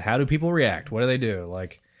then said, how do people react? What do they do?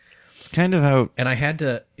 Like, It's kind of how and I had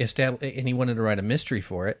to establish, and he wanted to write a mystery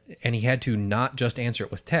for it, and he had to not just answer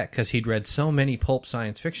it with tech, because he'd read so many pulp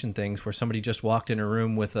science fiction things where somebody just walked in a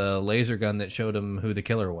room with a laser gun that showed him who the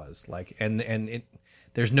killer was. Like, and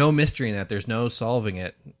there's no mystery in that. There's no solving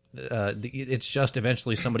it. It's just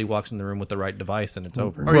eventually somebody walks in the room with the right device, and it's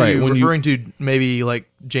over. Are Right, you when you- referring to maybe like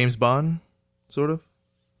James Bond, sort of?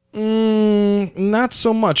 Not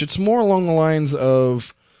so much. It's more along the lines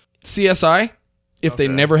of CSI. If they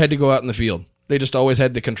Okay. never had to go out in the field, they just always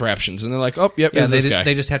had the contraptions, and they're like, "Oh, yep, Yeah, it's this guy."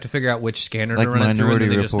 they just have to figure out which scanner like to run it through, and Minority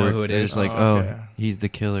then they just know Report. who it They're is. just like, okay. he's the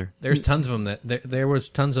killer. There's tons of them there was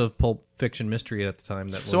tons of pulp fiction mystery at the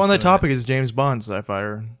time. That So was on that doing topic is James Bond sci-fi,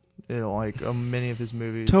 or many of his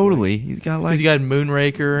movies. Totally. He's got Like, like 'cause you got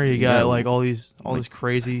Moonraker, you got Yeah. like all this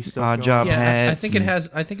crazy stuff. Odd going Job on. Yeah, I hats think it and- has.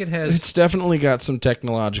 I think it has. It's definitely got some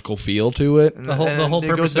technological feel to it. And The whole it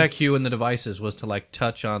purpose goes back of Q and the devices was to like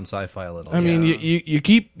touch on sci-fi a little. I mean, Yeah. you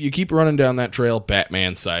keep running down that trail.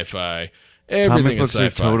 Batman, sci-fi, everything comic is books are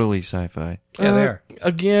sci-fi. totally sci-fi. Yeah, they are.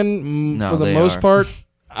 Again, No, for the they most are. part,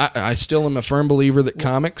 I still am a firm believer that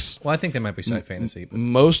comics, Well, I think they might be sci fantasy. But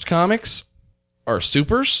most comics, are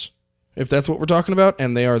supers, if that's what we're talking about,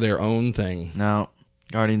 and they are their own thing. No,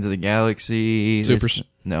 Guardians of the Galaxy. Supers.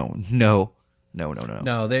 No. no,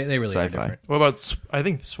 they really are Sci-fi. different. What about? I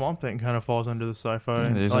think Swamp Thing kind of falls under the sci-fi.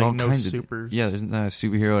 Yeah, there's like all no kinds supers. of. Yeah, there's not a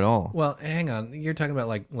superhero at all. Well, hang on. You're talking about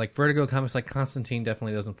like Vertigo comics, like Constantine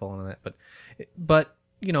definitely doesn't fall into that. But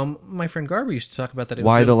my friend Garber used to talk about that. It was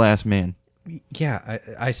Why a- the Last Man? Yeah,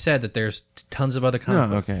 I said that there's tons of other comic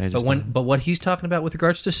No, books. okay, I But just but what he's talking about with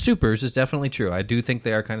regards to supers is definitely true. I do think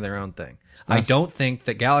they are kind of their own thing. I don't think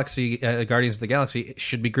that Guardians of the Galaxy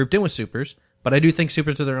should be grouped in with supers, but I do think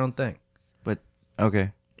supers are their own thing. But okay.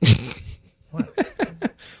 What?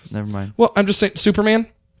 Never mind. Well, I'm just saying, Superman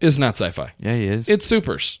is not sci-fi. Yeah, he is. It's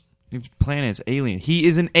supers. Planets, alien. He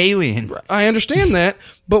is an alien. I understand that,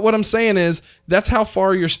 but what I'm saying is that's how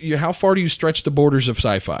far how far do you stretch the borders of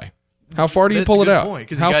sci-fi? How far do you That's pull a it good out? point,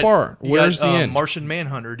 'cause How you got- far? you Where's got, the end? Martian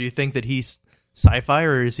Manhunter. Do you think that he's sci-fi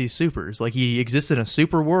or is he supers? Like he exists in a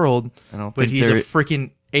super world, I don't but think he's a there-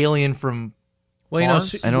 freaking alien from. Well,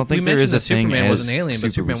 Mars? I don't think we there mentioned is a that thing Superman was as an alien,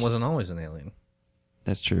 but Superman supers. wasn't always an alien.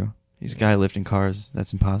 That's true. He's a guy lifting cars.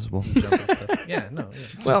 That's impossible. Yeah, no. Yeah.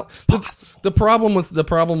 Well, the problem with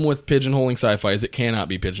pigeonholing sci-fi is it cannot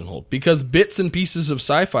be pigeonholed because bits and pieces of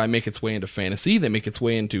sci-fi make its way into fantasy, they make its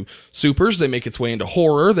way into supers, they make its way into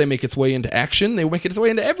horror, they make its way into action, they make its way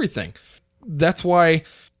into everything. That's why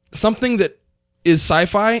something that is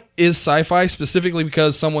sci-fi specifically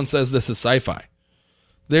because someone says this is sci-fi.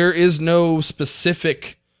 There is no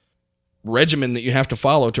specific regimen that you have to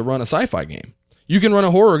follow to run a sci-fi game. You can run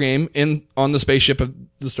a horror game on the spaceship of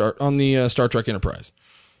the Star Trek Enterprise.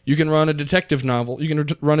 You can run a detective novel. You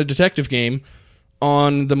can run a detective game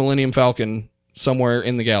on the Millennium Falcon somewhere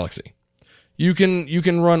in the galaxy. You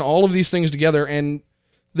can run all of these things together, and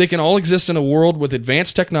they can all exist in a world with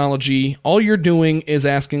advanced technology. All you're doing is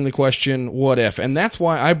asking the question, what if? And that's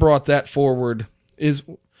why I brought that forward, is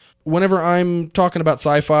whenever I'm talking about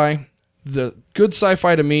sci-fi, the good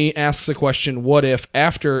sci-fi to me asks the question, what if,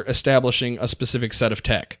 after establishing a specific set of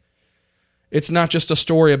tech. It's not just a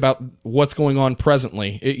story about what's going on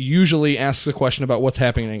presently. It usually asks a question about what's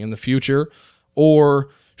happening in the future, or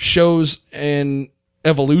shows an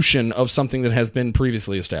evolution of something that has been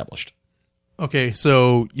previously established. Okay,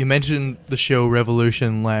 so you mentioned the show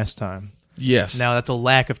Revolution last time. Yes. Now that's a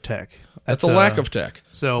lack of tech. That's a lack of tech.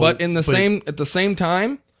 But at the same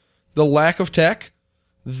time, the lack of tech,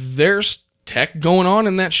 there's tech going on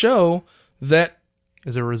in that show that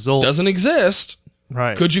as a result doesn't exist.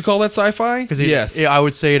 Right. Could you call that sci-fi? Yes. I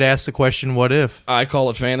would say it asks the question, what if? I call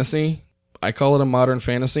it fantasy. I call it a modern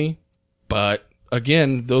fantasy. But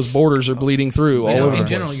again, those borders are bleeding through all over. In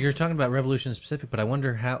general, you're talking about Revolution specific, but I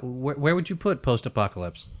wonder where would you put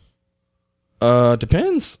post-apocalypse?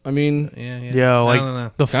 Depends. I mean, yeah, like I don't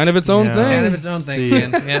know. the kind of its own thing. Kind of its own thing.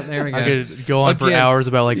 Yeah, there we go. I could go on for hours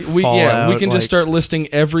about like Fallout. We can just start listing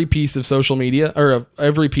every piece of social media or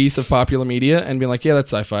every piece of popular media and be like, yeah,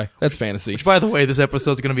 that's sci-fi, that's fantasy. Which, by the way, this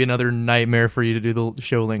episode is going to be another nightmare for you to do the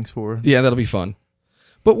show links for. Yeah, that'll be fun.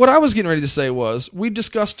 But what I was getting ready to say was, we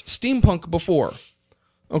discussed steampunk before.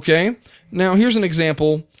 Okay, now here's an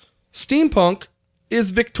example. Steampunk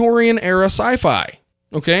is Victorian era sci-fi.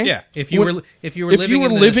 Okay. Yeah. If you were living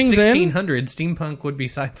in the 1600s, steampunk would be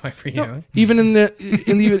sci-fi for you. No, even in the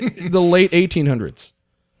late 1800s.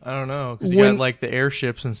 I don't know, because you got like the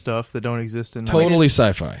airships and stuff that don't exist in. Totally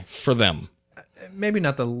sci-fi for them. Maybe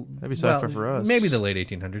not the. Maybe sci-fi for us. Maybe the late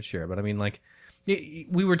 1800s, sure, but I mean, like,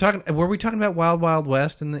 we were talking. Were we talking about Wild Wild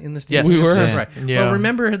West in the steampunk? Yes, we were. Yeah. Right. Yeah. Well,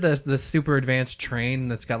 remember the super advanced train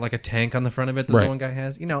that's got like a tank on the front of it that Right. the one guy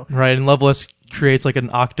has. You know. Right, and Lovelace creates like an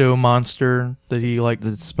octo monster that he like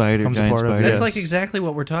The spider, comes giant apart of. spider. That's Yes. like exactly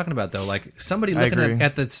what we're talking about, though. Like, somebody I looking agree.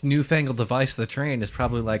 at this newfangled device, the train, is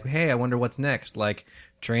probably like, hey, I wonder what's next. Like,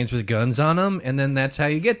 trains with guns on them, and then that's how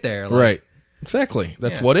you get there. Like, Right. Exactly.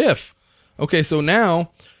 That's Yeah. what if. Okay, so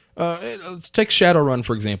now, let's take Shadowrun,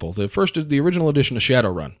 for example. The original edition of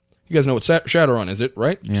Shadowrun. You guys know what Shadowrun is, it,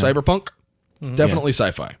 right? Yeah. Cyberpunk? Definitely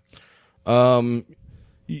sci-fi.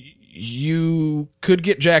 You could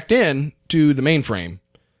get jacked in to the mainframe,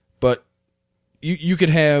 but you could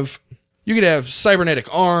have cybernetic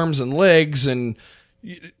arms and legs and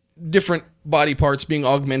different body parts being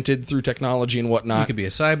augmented through technology and You whatnot. could be a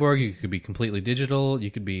cyborg, you could be completely digital, you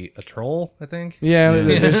could be a troll, I think. Yeah,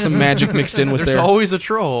 there's some magic mixed in with There's there. always a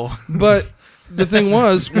troll. But the thing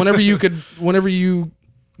was, whenever you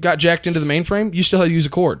got jacked into the mainframe, you still had to use a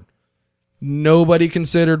cord. Nobody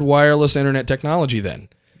considered wireless internet technology then.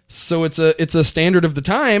 So it's a standard of the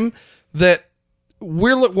time that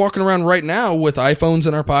we're walking around right now with iPhones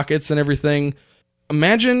in our pockets and everything.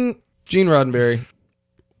 Imagine Gene Roddenberry.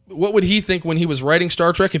 What would he think when he was writing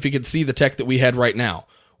Star Trek if he could see the tech that we had right now?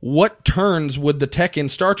 What turns would the tech in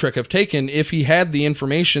Star Trek have taken if he had the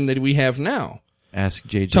information that we have now? Ask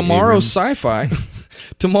J.J. Tomorrow's Abrams.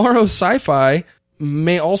 sci-fi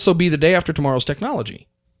may also be the day after tomorrow's technology.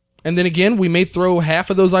 And then again, we may throw half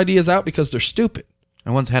of those ideas out because they're stupid.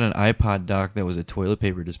 I once had an iPod dock that was a toilet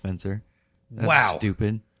paper dispenser. That's Wow.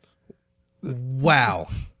 stupid. Wow.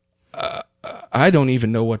 I don't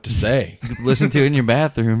even know what to say. You could listen to it in your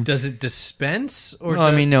bathroom. Does it dispense? Or No,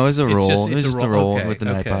 I mean, no, it was a roll. It's It was just just a roll Okay, with an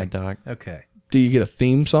okay. iPod dock. Okay. Do you get a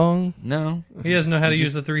theme song? No. He doesn't know how to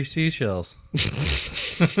use the 3 seashells.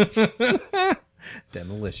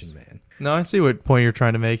 Demolition Man. No, I see what point you're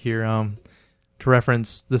trying to make here. To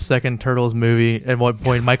reference the second Turtles movie, at what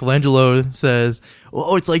point Michelangelo says,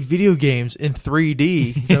 "Oh, it's like video games in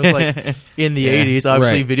 3D." So it's like in the 80s,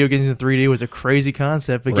 obviously, right. video games in 3D was a crazy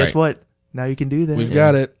concept. But guess Right. what? Now you can do that. We've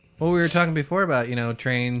got it. Well, we were talking before about,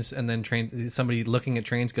 trains, and then trains. Somebody looking at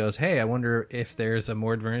trains goes, "Hey, I wonder if there's a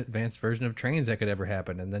more advanced version of trains that could ever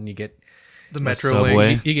happen." And then you get the Subway.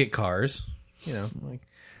 Metro you get cars,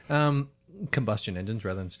 combustion engines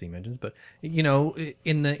rather than steam engines. But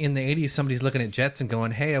in the 80s, somebody's looking at jets and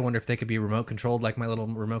going, "Hey, I wonder if they could be remote controlled like my little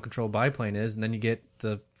remote controlled biplane is." And then you get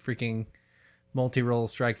the freaking multi-role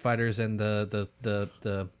strike fighters and the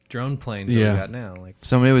drone planes that we Yeah. got now. Like,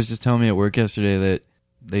 Somebody was just telling me at work yesterday that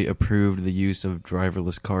they approved the use of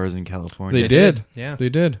driverless cars in California. They did. Yeah. They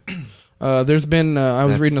did. There's been I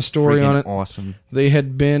was That's reading a story on freaking it. Awesome. They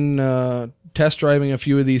had been test driving a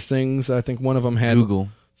few of these things. I think one of them had Google.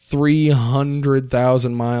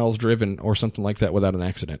 300,000 miles driven or something like that without an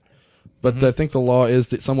accident. But I think the law is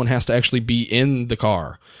that someone has to actually be in the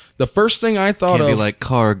car. The first thing I thought Can't of... be like,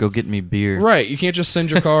 car, go get me beer. Right, you can't just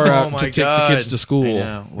send your car Oh out my to take the God. kids to school. I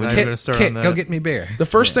know. We're not even gonna start on that. Go get me beer. The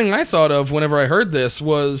first thing I thought of whenever I heard this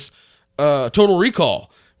was Total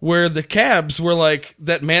Recall, where the cabs were like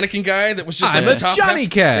that mannequin guy that was just I'm like a the top Johnny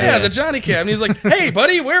half. Cab. Yeah, the Johnny Cab. And he's like, hey,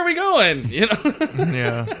 buddy, where are we going? You know,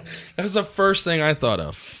 Yeah. that was the first thing I thought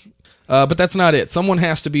of. But that's not it. Someone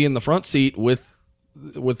has to be in the front seat with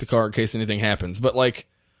the car in case anything happens. But like,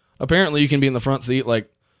 apparently you can be in the front seat like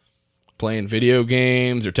playing video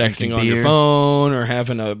games or texting Drinking on your beer. phone or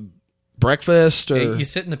having a breakfast or You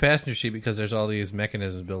sit in the passenger seat because there's all these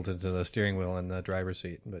mechanisms built into the steering wheel and the driver's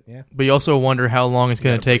seat. But yeah, But you also wonder how long it's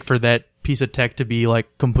going to take for that piece of tech to be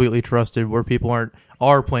like completely trusted, where people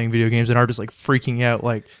are playing video games and are just like freaking out,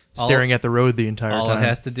 like staring at the road the entire all time. it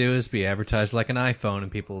has to do is be advertised like an iPhone,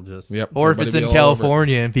 and people just Yep. Or if Everybody it's be in all over it.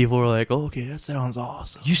 California and people are like, oh, "Okay, that sounds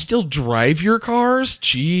awesome." You still drive your cars?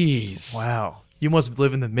 Jeez. Wow, you must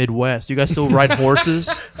live in the Midwest. You guys still ride horses?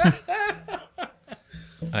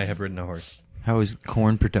 I have ridden a horse. How was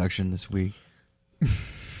corn production this week?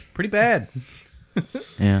 Pretty bad.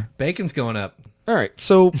 Yeah. Bacon's going up. All right.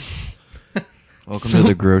 So, Welcome to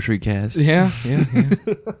the grocery cast. yeah.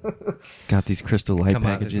 Got these Crystal Light Come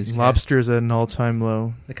on, packages. Lobster's at an all-time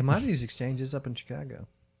low. The commodities exchange is up in Chicago.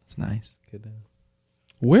 It's nice. Good.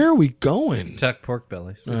 Where are we going? Tuck pork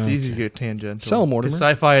bellies. It's easy to get tangential. Sell 'em, Mortimer. 'Cause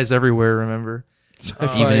sci-fi is everywhere. Remember,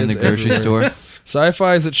 Sci-fi Even in is the grocery everywhere. store.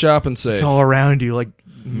 Sci-fi is at Shop and Save. it's all around you, like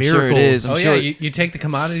miracle. sure it is. I'm Oh sure- yeah, you take the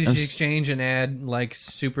commodities I'm s- exchange and add like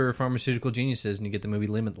super pharmaceutical geniuses, and you get the movie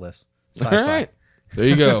Limitless. All Sci-fi. right. There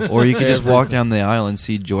you go. Or you could just walk down the aisle and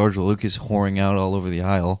see George Lucas whoring out all over the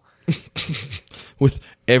aisle. With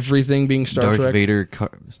everything being Star Darth Trek Vader,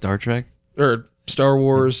 Star Trek? or Star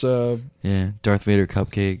Wars. Yeah, Darth Vader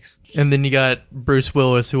cupcakes. And then you got Bruce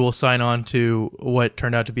Willis, who will sign on to what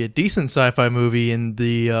turned out to be a decent sci-fi movie in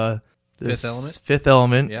the Fifth Element? Fifth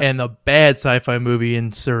Element, Yep. and the bad sci-fi movie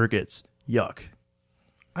in Surrogates. Yuck.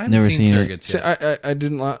 I haven't Never seen seen it. Surrogates See, yet. I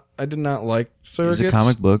did not like Surrogates. It's a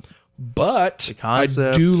comic book. but The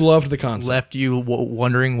concept I do love the concept. Left you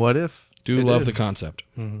wondering what if. Do It love did. the concept.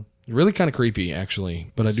 Really kind of creepy,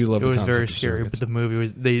 actually, but I do love It the was concept. very of scary, Surrogates. but the movie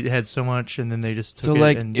was, they had so much and then they just took So, it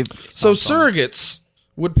like, and if So stomped on it. Surrogates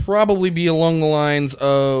would probably be along the lines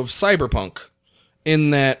of Cyberpunk,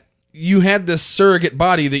 in that you had this surrogate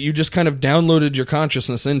body that you just kind of downloaded your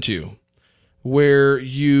consciousness into, where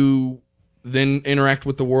you then interact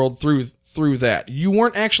with the world through that. You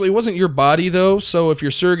weren't actually, it wasn't your body though, so if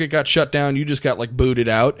your surrogate got shut down, you just got like booted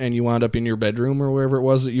out and you wound up in your bedroom or wherever it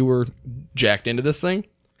was that you were jacked into this thing.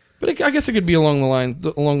 But I guess it could be along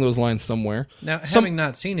those lines somewhere. Now, having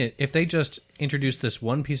not seen it, if they just introduced this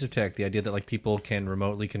one piece of tech, the idea that like people can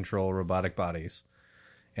remotely control robotic bodies,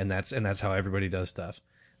 and that's how everybody does stuff.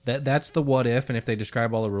 That's the what if, and if they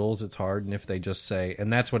describe all the rules, it's hard. And if they just say,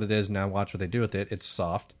 and that's what it is, now watch what they do with it, it's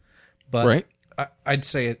soft. But Right. I'd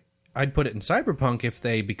say it. I'd put it in Cyberpunk if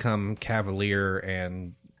they become cavalier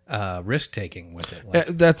and risk taking with it.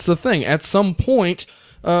 Like, That's the thing. At some point,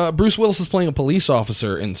 Bruce Willis is playing a police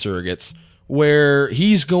officer in Surrogates, where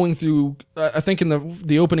he's going through. I think in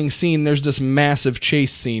the opening scene, there's this massive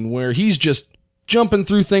chase scene where he's just jumping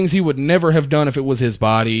through things he would never have done if it was his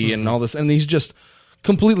body and all this, and he's just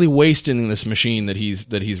completely wasting this machine that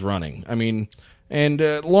he's running. I mean, and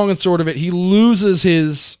long and short of it, he loses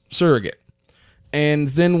his surrogate, and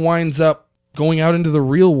then winds up going out into the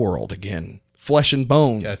real world again, flesh and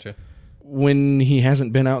bone. gotcha. When he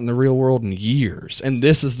hasn't been out in the real world in years. And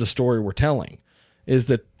this is the story we're telling, is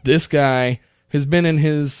that this guy has been in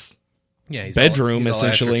his Yeah, he's bedroom, all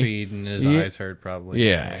essentially. atrophied and his Yeah. eyes hurt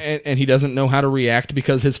probably. and he doesn't know how to react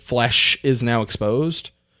because his flesh is now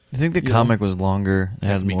exposed. I think the comic was longer. It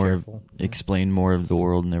have had to be more, careful. explained more of the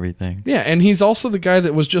world and everything. Yeah, and he's also the guy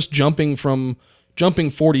that was just jumping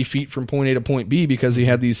 40 feet from point A to point B because he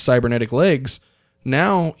had these cybernetic legs.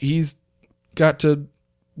 Now he's got to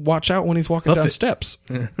watch out when he's walking down steps.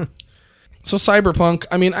 So Cyberpunk,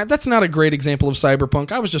 I mean, that's not a great example of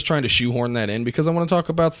Cyberpunk. I was just trying to shoehorn that in because I want to talk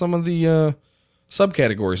about some of the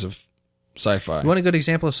subcategories of sci-fi. You want a good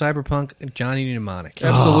example of Cyberpunk? Johnny Mnemonic.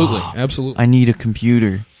 Absolutely, absolutely. I need a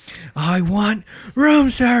computer. I want room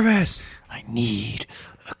service. I need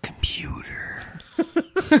a computer.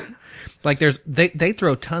 Like they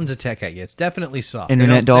throw tons of tech at you. It's definitely soft. Internet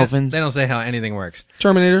They don't- dolphins? They don't say how anything works.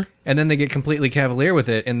 Terminator. And then they get completely cavalier with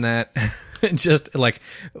it in that just like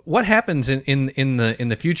what happens in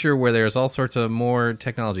the future where there's all sorts of more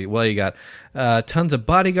technology. Well, you got tons of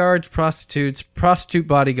bodyguards, prostitute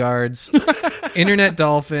bodyguards, internet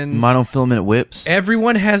dolphins, Monofilament whips.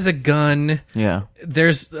 everyone has a gun. Yeah.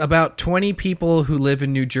 There's about 20 people who live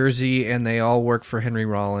in New Jersey and they all work for Henry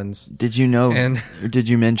Rollins. Did you know? And- or did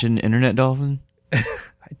you mention internet dolphin?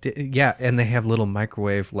 Yeah, and they have little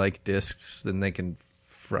microwave like discs that they can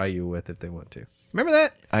fry you with if they want to. Remember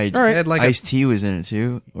that? All right. They had like a- Ice-T was in it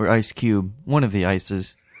too, or Ice Cube, one of the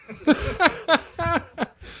ices.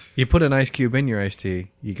 you put an ice cube in your iced tea,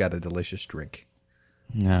 you got a delicious drink.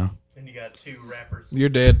 No. And you got two rappers. You're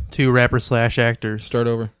dead. Two rappers/actors. Start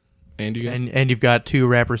over. And you go. And you've got two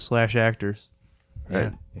rappers/actors.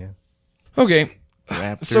 Right. Yeah. Okay.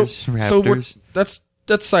 Raptors. So we're, Raptors. that's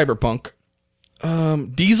cyberpunk.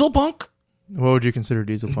 Diesel punk. What would you consider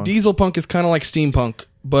diesel punk? Diesel punk is kind of like steampunk,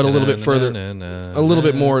 but a little bit further, a little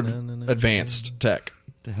bit more advanced tech.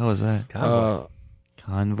 the hell is that?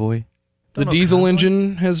 Convoy? The diesel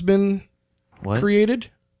engine has been What? created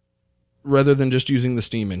rather than just using the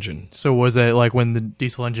steam engine. So was that like when the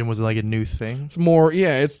diesel engine was like a new thing? It's more,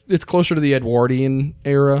 yeah, it's closer to the Edwardian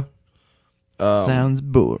era. Sounds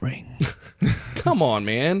boring. Come on,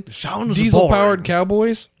 man. Sounds Diesel powered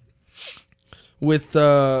cowboys with They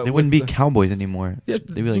wouldn't with be cowboys anymore. Yeah,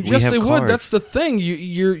 They'd be like, yes, we have they cars. would. That's the thing.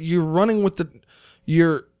 You're running with the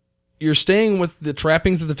you're staying with the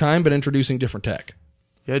trappings of the time, but introducing different tech.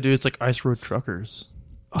 Yeah, dude, it's like ice road truckers.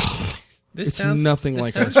 This It's sounds nothing this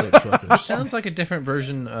like sounds, Ice Road Truckers. This sounds like a different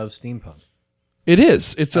version of steampunk. It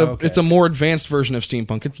is. It's a okay. it's a more advanced version of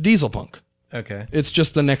steampunk. It's diesel punk. Okay. It's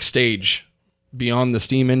just the next stage beyond the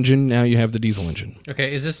steam engine. Now you have the diesel engine.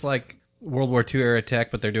 Okay, is this like World War II era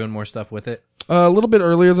tech, but they're doing more stuff with it? A little bit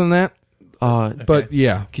earlier than that, But but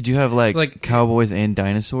yeah, could you have like, Like- cowboys and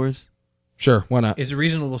dinosaurs? sure, why not? Is it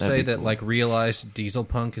reasonable to That'd say be that cool. like realized diesel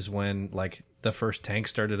punk is when like the first tanks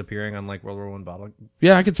started appearing on like World War One bottle?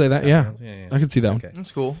 Yeah, I could say that. Yeah, Yeah. I could see that one. Okay.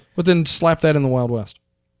 That's cool. But then slap that in the Wild West,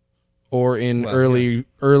 or in Well, early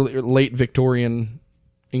late Victorian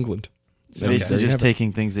England. So basically there you just have it.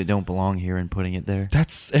 taking things that don't belong here and putting it there.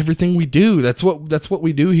 That's everything we do. That's what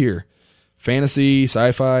we do here. Fantasy,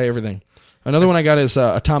 sci-fi, everything. Another one I got is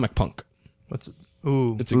Atomic Punk. What's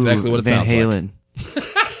ooh? It's exactly Ooh, what it Van sounds like. Halen.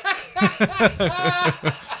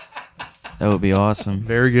 That would be awesome.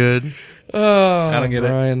 Very good. Oh, I don't get it.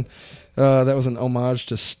 Brian. That was an homage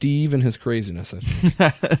to Steve and his craziness, I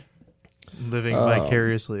think. Living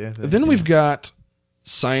vicariously. I think. Then we've got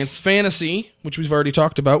science fantasy, which we've already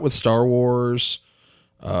talked about with Star Wars.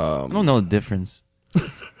 I don't know the difference.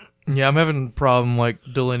 Yeah, I'm having a problem like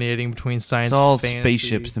delineating between science. It's all fantasy.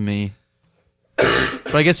 spaceships to me.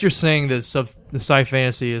 But I guess you're saying that the sci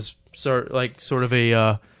fantasy is sort of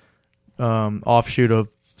a offshoot of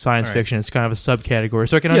science All right. fiction. It's kind of a subcategory,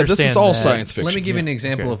 so I can Yeah, understand. this is all that. science fiction. Let me give you an yeah.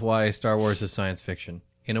 example Okay. of why Star Wars is science fiction.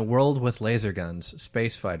 In a world with laser guns,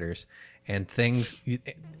 space fighters, and things,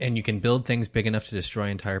 and you can build things big enough to destroy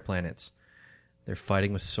entire planets, they're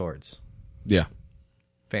fighting with swords. Yeah.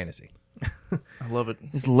 Fantasy. I love it.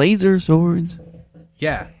 It's laser swords.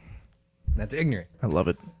 Yeah. That's ignorant. I love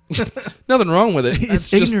it. Nothing wrong with it. It's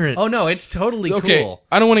just- ignorant. Oh no, it's totally Okay, cool.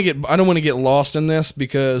 I don't want to get lost in this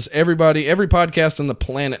because every podcast on the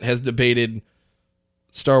planet has debated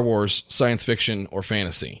Star Wars, science fiction, or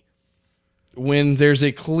fantasy. When there's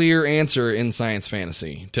a clear answer in science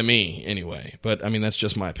fantasy, to me anyway. But I mean that's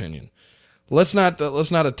just my opinion. Let's not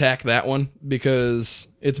attack that one because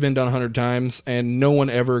it's been done 100 times and no one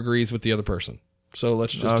ever agrees with the other person. So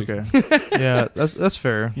let's just Okay. Yeah, that's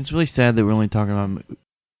fair. It's really sad that we're only talking about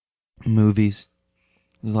movies.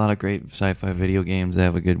 There's a lot of great sci-fi video games that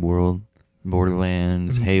have a good world.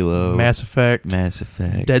 Borderlands, Halo, Mass Effect, Mass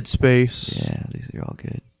Effect. Dead Space. Yeah, these are all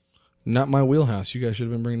good. not my wheelhouse. You guys should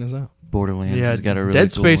have been bringing this out. Borderlands Yeah, has got a really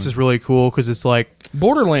Dead cool Space one. is really cool because it's like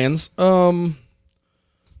Borderlands.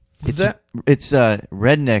 It's that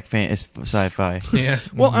redneck sci-fi. Yeah.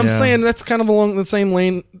 well, I'm Yeah. saying that's kind of along the same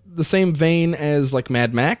lane, the same vein as like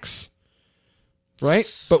Mad Max, right?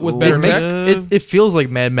 But with better it makes tech. it feels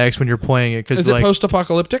like Mad Max when you're playing it because Is like it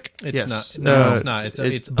post-apocalyptic? It's yes. not. No, it's not.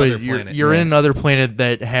 It's but other you're, planet. You're in another planet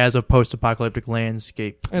that has a post-apocalyptic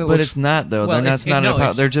landscape. And it But looks- it's not though. Well, they're it's- not. no,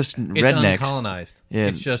 it's- They're just It's rednecks. uncolonized.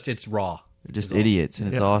 Yeah. It's raw. They're just idiots, and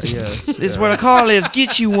it's Yeah, awesome. yes, This is yeah. where the car lives.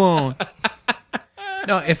 Get you one.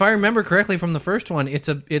 No, if I remember correctly from the first one, it's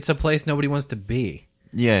a place nobody wants to be.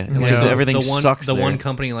 Yeah, Yeah. because everything the one, sucks The there. one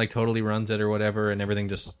company like totally runs it or whatever, and everything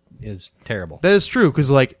just is terrible. That is true because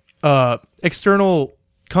like external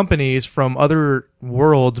companies from other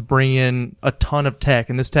worlds bring in a ton of tech,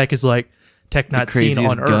 and this tech is like tech The not seen craziest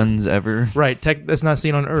on Earth. guns ever. Right, tech that's not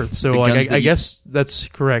seen on Earth. So The like guns I that you- guess that's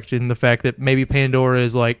correct in the fact that maybe Pandora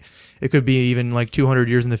is like it could be even like 200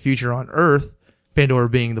 years in the future on Earth. Pandora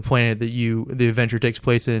being the planet that the adventure takes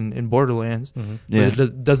place in Borderlands. Mm-hmm. Yeah. But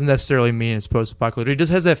it doesn't necessarily mean it's post-apocalyptic. It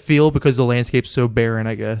just has that feel because the landscape's so barren,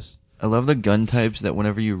 I guess. I love the gun types that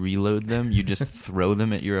whenever you reload them, you just throw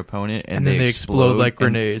them at your opponent and, And then they explode like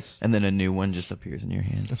grenades. And then a new one just appears in your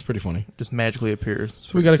hand. That's pretty funny. Just magically appears. So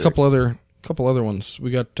we got a couple other ones.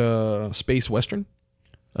 We got Space Western.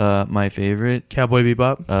 My favorite, Cowboy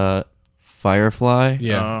Bebop. Firefly.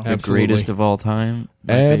 Yeah, The absolutely. greatest of all time.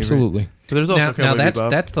 My favorite. Absolutely. So there's also Now Cowboy Bebop.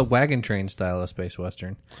 that's the wagon train style of Space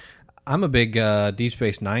Western. I'm a big Deep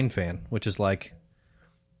Space Nine fan, which is like,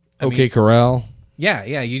 I OK mean, Corral, yeah.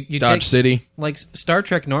 You Dodge take, City. like Star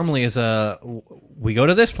Trek normally is we go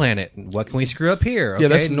to this planet. What can we screw up here? Yeah,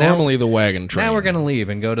 Okay, that's normally the wagon train. Now we're gonna leave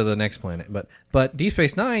and go to the next planet. But Deep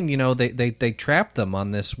Space Nine, they trapped them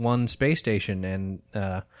on this one space station, and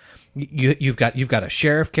you've got a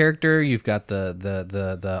sheriff character, you've got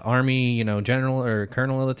the army, general or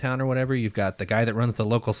colonel of the town or whatever. You've got the guy that runs the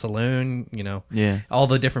local saloon. Yeah. all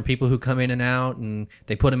the different people who come in and out, and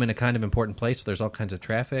they put them in a kind of important place. So there's all kinds of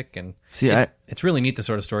traffic, and See, it's really neat the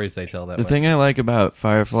sort of stories they tell that the way. thing I like about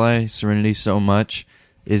Firefly Serenity so much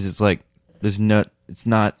is it's like it's not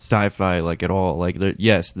sci-fi like at all. Like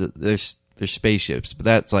there's spaceships, but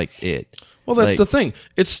that's like it. Well, that's Like, the thing.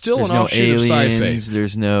 It's still There's an no offshoot of aliens. sci-fi.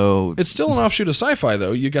 There's no. It's still an offshoot of sci-fi,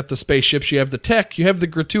 though. You got the spaceships, you have the tech, you have the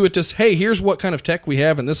gratuitous, hey, here's what kind of tech we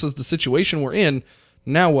have, and this is the situation we're in.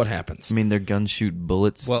 Now what happens? I mean, their guns shoot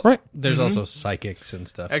bullets. Well, Right. there's also psychics and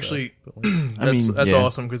stuff. Actually, mean, that's yeah.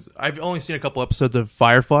 awesome because I've only seen a couple episodes of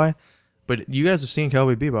Firefly, but you guys have seen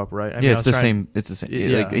Cowboy Bebop, right? I mean, yeah, I it's was the trying- same. It's the same.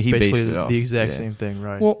 Yeah, like, it's he based basically it off. the exact Yeah. same thing,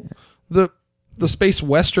 right? Well, the space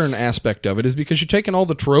western aspect of it is because you're taking all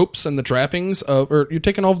the tropes and the trappings of, or you're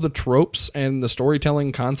taking all of the tropes and the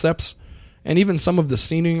storytelling concepts, and even some of the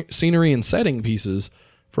scenery and setting pieces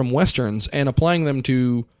from westerns, and applying them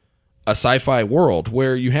to a sci-fi world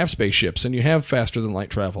where you have spaceships and you have faster than light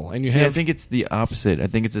travel, and you See, have. I think it's the opposite. I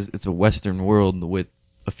think it's a Western world with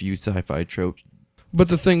a few sci-fi tropes. But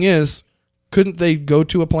the thing is, couldn't they go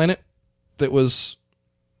to a planet that was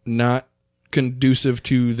not conducive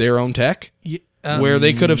to their own tech, where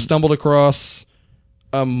they could have stumbled across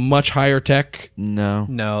a much higher tech? No,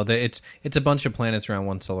 No, it's a bunch of planets around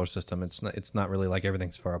one solar system. It's not really like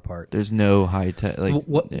everything's far apart. there's no high tech. Like,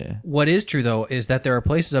 yeah. What is true though is that there are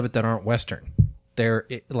places of it that aren't Western.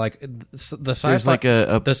 Like the sci-fi. There's like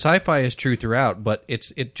a the sci-fi is true throughout, but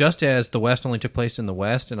it just as the West only took place in the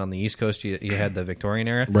West, and on the East Coast you had the Victorian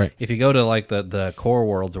era. Right. If you go to like the core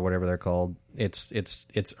worlds or whatever they're called, it's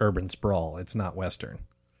urban sprawl. It's not Western.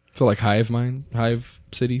 So like hive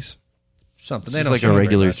cities. Something it's they just don't like show a it very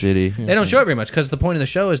regular much. city. They don't show it very much because the point of the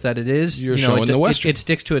show is that it is You're showing the Western. It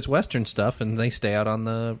sticks to its Western stuff, and they stay out on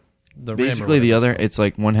the rim or Basically, the whatever other it's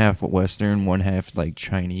like one half Western, one half like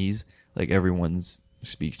Chinese. Like everyone's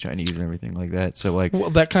speaks Chinese and everything like that. So like, Well,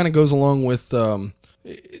 that kind of goes along with the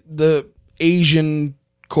Asian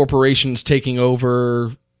corporations taking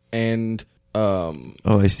over and oh,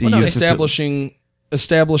 I see. Well, no, you have to-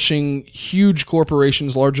 establishing huge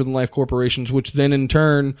corporations, larger than life corporations, which then in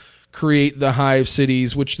turn create the hive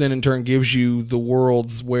cities, which then in turn gives you the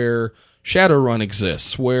worlds where Shadowrun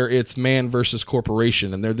exists, where it's man versus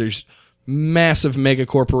corporation, and there's massive mega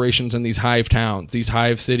corporations in these hive towns, these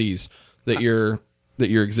hive cities that you're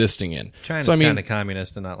existing in. China's So, I mean, kind of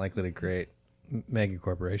communist and not likely to create mega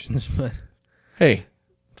corporations, but hey,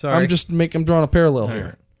 sorry. I'm drawing a parallel All here.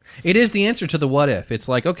 right. It is the answer to the what if. It's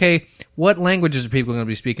like, okay, what languages are people going to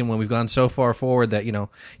be speaking when we've gone so far forward that,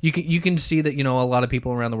 you can see that, a lot of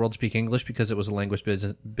people around the world speak English because it was a language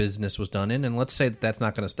business was done in. And let's say that that's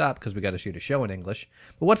not going to stop because we got to shoot a show in English.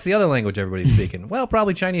 But what's the other language everybody's speaking? Well,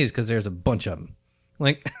 probably Chinese because there's a bunch of them.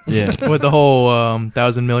 Like, yeah. with the whole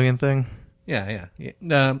 1,000 million thing. yeah.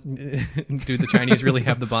 Do the Chinese really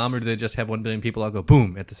have the bomb, or do they just have 1 billion people all go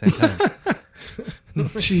boom at the same time?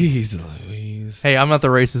 Jeez Louise. Hey, I'm not the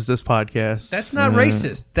racist this podcast. That's not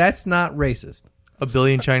racist. That's not racist. 1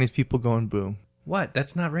 billion Chinese people going boom. What?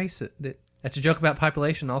 That's not racist. That's a joke about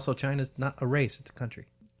population. Also, China's not a race; it's a country.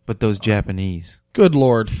 But those Japanese. Good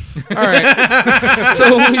Lord. All right.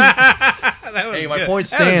 So Hey, my point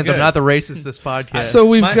stands. I'm not the racist this podcast.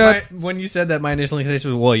 we've got when you said that, my initial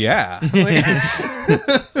inclination was, well, yeah.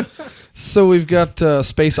 we've got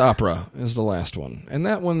space opera is the last one, and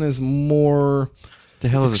that one is more The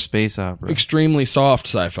hell is a space opera? extremely soft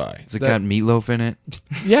sci-fi. Has it got meatloaf in it?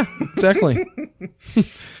 Yeah, exactly.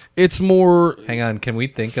 It's more. Hang on, can we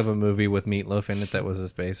think of a movie with Meatloaf in it that was a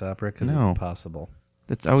space opera? Because No. it's possible.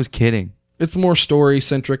 I was kidding. It's more story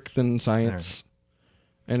centric than science,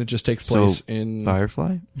 and it just takes So, place in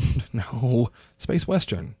Firefly? no space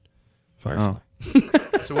western. Firefly.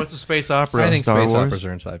 Oh. So what's the space opera? I think Star space Wars? operas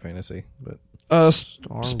are in sci fantasy, but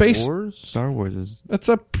Space. Wars? Star Wars is... That's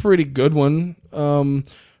a pretty good one.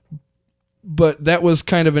 But that was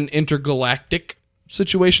kind of an intergalactic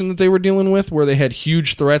situation that they were dealing with, where they had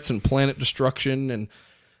huge threats and planet destruction, and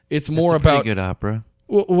it's more That's a pretty about. good opera.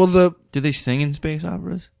 Well, the Do they sing in space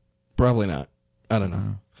operas? probably not. I don't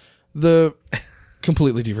know. The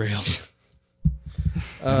completely derailed.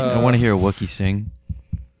 I want to hear a Wookiee sing.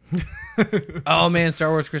 oh man, Star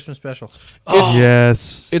Wars Christmas special.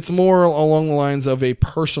 Yes. It's more along the lines of a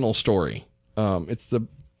personal story.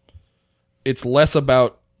 It's less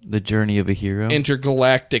about The journey of a hero.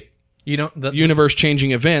 intergalactic, You don't. The,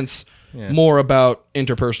 universe-changing events. Yeah. More about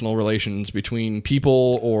interpersonal relations between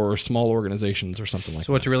people or small organizations or something like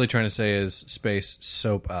so what you're really trying to say is space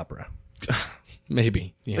soap opera. that.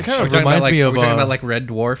 Maybe. Yeah. It kind Are we of talking about reminds like, me are of we talking about like Red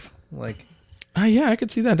Dwarf? Like Yeah, I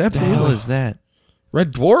could see that. What the hell Absolutely. is that?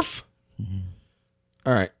 Red Dwarf?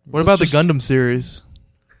 All right. what about the Gundam series?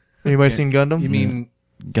 Anybody seen Gundam? you mean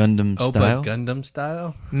Gundam oh, style? but Gundam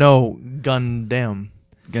style? No, Gundam.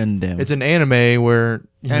 Gundam. It's an anime where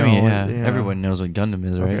everyone knows what Gundam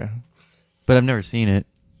is, right? Okay. But I've never seen it.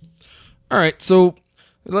 All right. So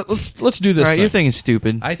let's do this. All right, your thing. thing is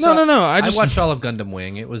stupid. No. I just watched all of Gundam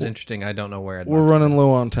Wing. It was interesting. I don't know where we're running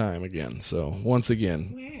low on time again. So once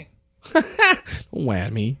again, don't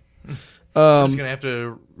wham me. I'm just gonna have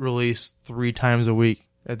to release 3 times a week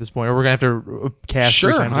at this point, or we're gonna have to cast.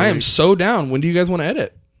 3 Sure, times a I am week. so down. When do you guys want to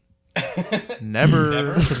edit?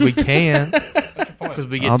 Never, because we can. Because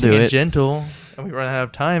we get I'll do it. tangential and we run out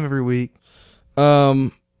of time every week.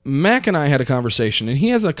 Mac and I had a conversation, and he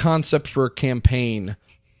has a concept for a campaign.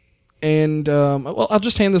 And well, I'll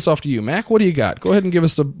just hand this off to you, Mac. What do you got? Go ahead and give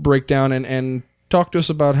us the breakdown and talk to us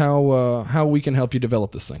about how we can help you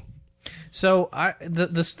develop this thing. So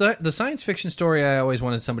the science fiction story I always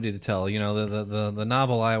wanted somebody to tell, the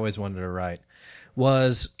novel I always wanted to write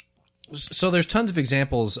was, so there's tons of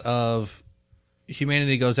examples of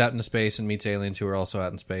humanity goes out into space and meets aliens who are also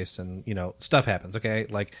out in space, and stuff happens. Okay,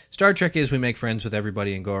 like Star Trek is we make friends with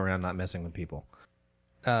everybody and go around not messing with people.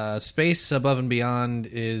 Space Above and Beyond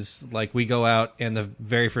is like we go out and the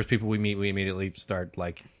very first people we meet we immediately start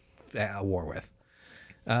like a war with.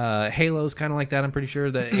 Halo's kind of like that. I'm pretty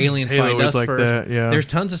sure the aliens Halo find is us like first. that, yeah. There's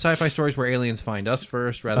tons of sci-fi stories where aliens find us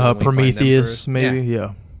first rather than we find them Prometheus, first. maybe.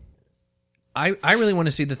 Yeah. Yeah. I really want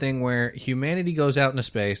to see the thing where humanity goes out into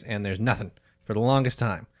space and there's nothing for the longest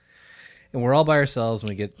time, and we're all by ourselves and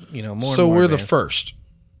we get more. So and more we're the advanced. first.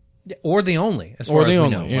 Or the only, as Or far the as we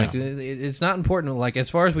only, know. yeah. Like, it's not important. Like,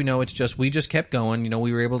 as far as we know, it's just we just kept going.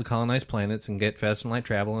 We were able to colonize planets and get fast and light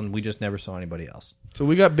travel, and we just never saw anybody else. So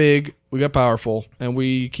we got big, we got powerful, and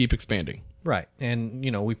we keep expanding. Right. And,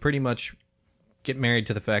 we pretty much get married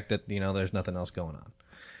to the fact that, there's nothing else going on.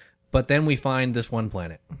 But then we find this one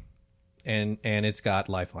planet, and it's got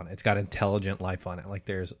life on it. It's got intelligent life on it. Like,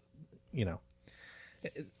 there's,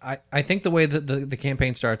 I think the way that the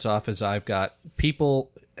campaign starts off is I've got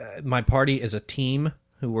people, my party is a team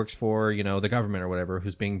who works for, the government or whatever,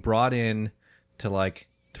 who's being brought in to, like,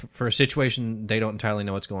 for a situation they don't entirely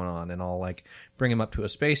know what's going on, and I'll, like, bring them up to a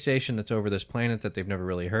space station that's over this planet that they've never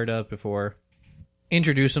really heard of before,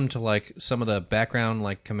 introduce them to, like, some of the background,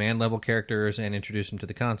 like, command level characters, and introduce them to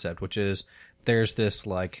the concept, which is there's this,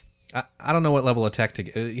 like, I don't know what level of tech to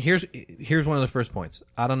give. Here's one of the first points.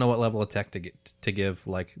 I don't know what level of tech to give,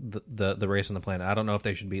 like, the race on the planet. I don't know if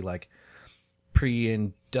they should be, like,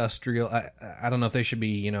 pre-industrial. I don't know if they should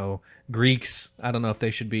be, Greeks. I don't know if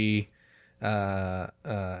they should be have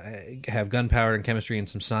gunpowder and chemistry and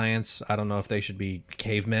some science. I don't know if they should be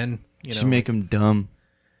cavemen. Should make them dumb.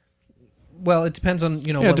 Well, it depends on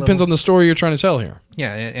Yeah, it depends on the story you're trying to tell here.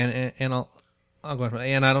 Yeah, and I'll go.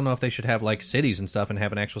 And I don't know if they should have like cities and stuff and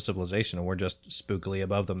have an actual civilization, and we're just spookily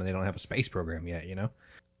above them, and they don't have a space program yet.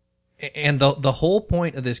 And the whole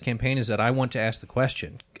point of this campaign is that I want to ask the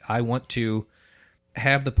question. I want to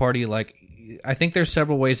have the party, like, I think there's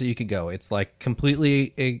several ways that you could go. It's like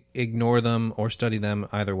completely ignore them or study them,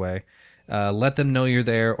 either way. Let them know you're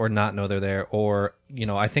there or not know they're there. Or,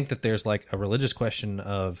 I think that there's like a religious question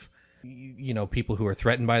of, people who are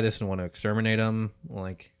threatened by this and want to exterminate them.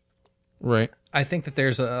 Like, Right. I think that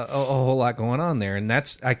there's a whole lot going on there. And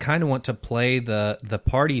I kind of want to play the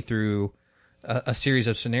party through a series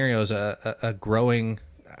of scenarios, a growing.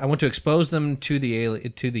 I want to expose them to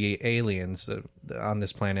the aliens on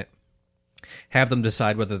this planet, have them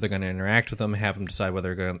decide whether they're going to interact with them, have them decide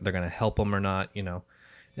whether they're going to help them or not,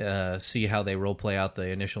 see how they role play out the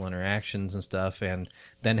initial interactions and stuff, and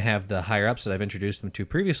then have the higher ups that I've introduced them to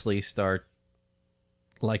previously start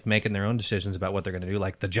like making their own decisions about what they're going to do.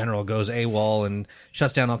 Like the general goes AWOL and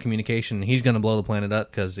shuts down all communication. He's going to blow the planet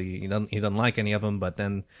up because he doesn't like any of them. But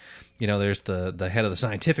then, there's the head of the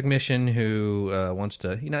scientific mission who wants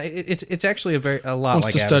to. It's actually a lot Wants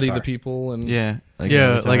like to study Avatar. the people and like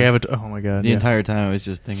Avatar. Oh my god! The entire time I was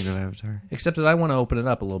just thinking of Avatar. Except that I want to open it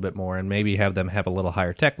up a little bit more and maybe have them have a little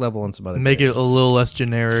higher tech level and some other. Make it a little less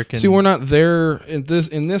generic. And See, we're not there in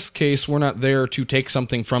this case. We're not there to take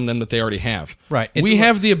something from them that they already have. Right. We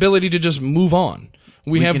have the ability to just move on.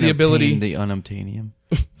 We have can the ability. obtain the unobtainium.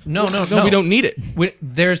 No, we don't need it.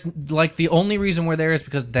 There's like the only reason we're there is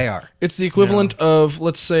because they are. It's the equivalent of,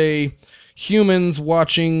 let's say, humans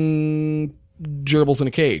watching gerbils in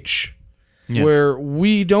a cage, where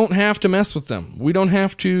we don't have to mess with them. We don't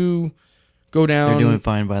have to go down. They're doing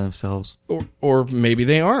fine by themselves. Or maybe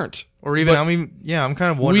they aren't. Or even, I'm kind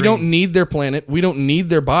of wondering. We don't need their planet. We don't need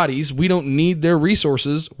their bodies. We don't need their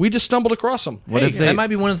resources. We just stumbled across them. What if that might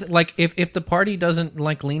be one of the, like if the party doesn't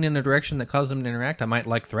like lean in a direction that causes them to interact, I might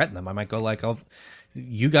like threaten them. I might go like,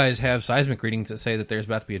 you guys have seismic readings that say that there's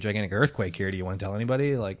about to be a gigantic earthquake here. Do you want to tell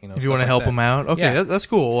anybody? If you want to help them out, okay, Yeah. that's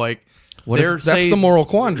cool. Like, That's the moral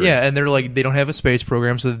quandary. Yeah, and they're like, they don't have a space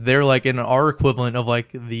program, so they're like in our equivalent of like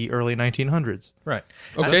the early 1900s. Right.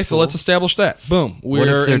 Okay, so let's establish that. Boom.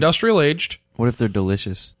 We're industrial aged. What if they're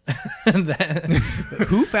delicious?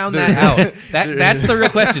 Who found that out? That's the real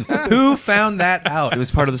question. Who found that out? It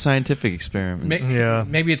was part of the scientific experiment.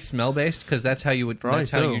 Maybe it's smell based because that's how you would. Probably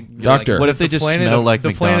that's how so. you Doctor. What if they just smell like the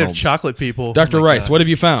McDonald's? planet of chocolate people? Dr. Oh my Rice, God. what have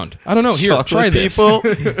you found? I don't know. Here, Chocolate try this. people,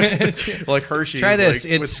 like Hershey. Try this.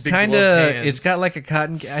 Like, It's with big kind gloved of. hands. It's got like a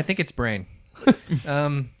cotton. I think it's brain.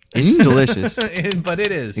 It's delicious. But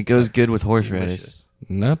it is. It goes good with horseradish. Delicious.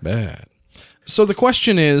 Not bad. So the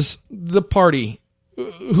question is, the party.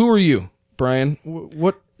 Who are you, Brian?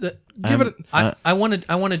 What? Give it. I want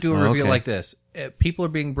to do a reveal okay. like this. People are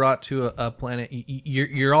being brought to a planet.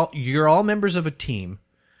 You're all members of a team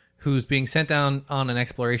who's being sent down on an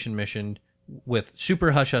exploration mission with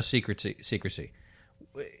super hush hush secrecy.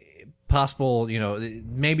 Possible,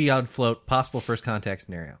 maybe I'd float possible first contact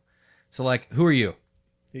scenario. So, like, who are you?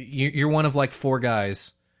 You're one of like four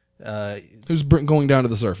guys. Who's going down to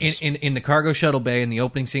the surface? In the cargo shuttle bay in the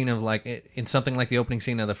opening scene of in something like the opening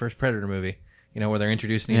scene of the first Predator movie, where they're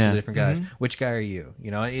introducing each of the different guys. Mm-hmm. Which guy are you?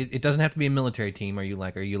 It doesn't have to be a military team. Are you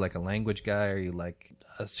like a language guy? Are you like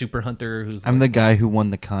a super hunter who's I'm the guy who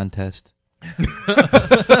won the contest.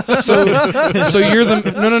 So you're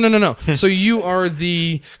the no. So you are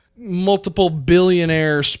the multiple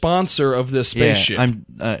billionaire sponsor of this spaceship.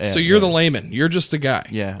 Yeah, so you're the layman. You're just the guy.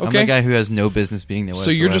 Yeah, Okay. I'm the guy who has no business being there.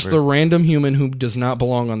 So you're just the random human who does not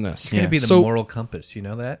belong on this. It's going to be the So- moral compass. You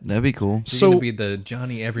know that? That'd be cool. You're So- going to be the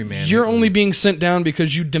Johnny Everyman. You're only being sent down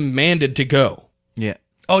because you demanded to go. Yeah.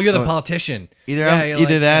 Oh, you're the politician. Either Yeah, I'm, you're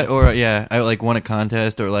either like- that or I like won a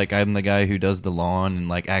contest, or like I'm the guy who does the lawn and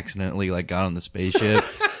like accidentally like got on the spaceship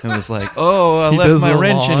and was like, oh, I left does my the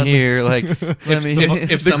wrench lawn. in here. Like, let me.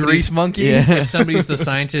 If the somebody's grease monkey. Yeah. if somebody's the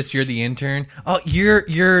scientist, you're the intern. Oh,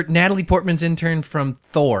 you're Natalie Portman's intern from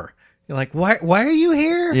Thor. You're like, why are you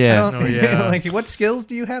here? Yeah. I don't- Oh, yeah. like, what skills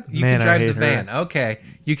do you have? You Man, can I drive hate the her. van. Okay,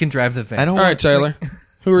 you can drive the van. I don't. All right, Tyler.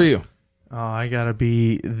 Who are you? Oh, I gotta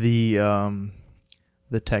be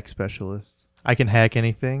the tech specialist. I can hack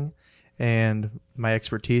anything, and my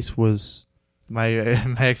expertise was my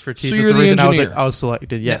expertise So was you're the the reason engineer. I was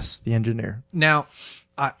selected. Yes, the engineer. Now,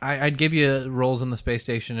 I'd give you roles in the space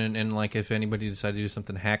station, and like if anybody decided to do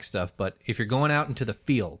something hack stuff. But if you're going out into the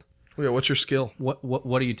field, Yeah, what's your skill?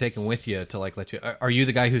 what are you taking with you to like let you? Are you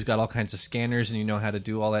the guy who's got all kinds of scanners and you know how to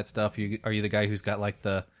do all that stuff? Are you the guy who's got like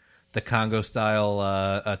the Congo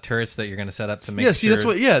style turrets that you're going to set up to make See, sure that's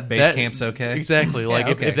what. base camp's okay? Exactly. Like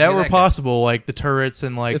okay. if that You're were that guy. possible, like the turrets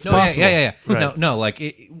and like It's No, possible. Yeah. Right. No, like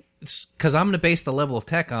because I'm going to base the level of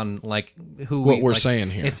tech on like What we're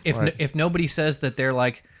saying here. If nobody says that they're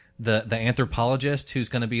like the anthropologist who's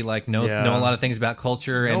going to be like know a lot of things about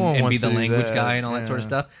culture No one and be wants the to do language that. guy and all that sort of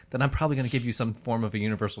Yeah. stuff, then I'm probably going to give you some form of a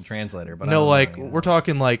universal translator. But I no, don't like know, we're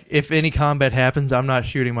talking like if any combat happens, I'm not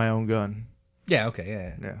shooting my own gun. yeah, okay,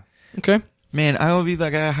 yeah. Yeah. Okay. Man, I will be the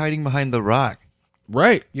guy hiding behind the rock.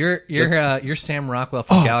 Right. You're Sam Rockwell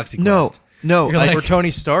from Galaxy Quest. No, You're I, like- Or Tony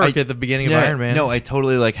Stark at the beginning of Iron Man. No, I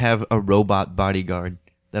totally like have a robot bodyguard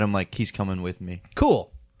that I'm like, he's coming with me.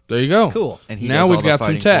 Cool. There you go. Cool. And he now does we've all the got some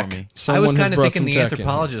fighting tech. for me. I was Someone has kind of brought thinking some the tech in.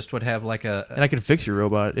 anthropologist would have like a. And I can fix your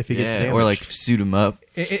robot if he gets Yeah, damaged. or like suit him up.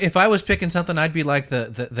 If I was picking something, I'd be like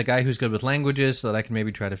the guy who's good with languages, so that I can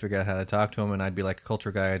maybe try to figure out how to talk to him, and I'd be like a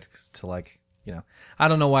culture guide to like, you know, I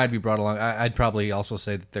don't know why I'd be brought along. I'd probably also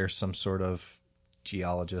say that there's some sort of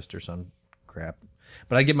geologist or some crap,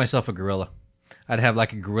 but I'd give myself a gorilla. I'd have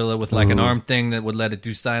like a gorilla with like an arm thing that would let it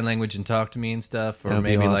do sign language and talk to me and stuff, or That'd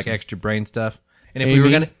be maybe like awesome. extra brain stuff. And if Amy?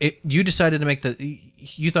 we were you decided to make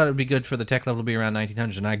you thought it would be good for the tech level to be around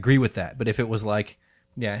 1900s, and I agree with that. But if it was like,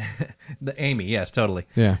 yeah, the Amy, yes, totally.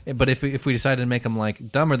 Yeah. But if we decided to make them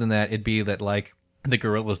like dumber than that, it'd be that like the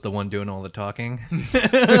gorilla's the one doing all the talking.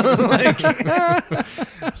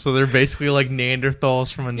 So they're basically like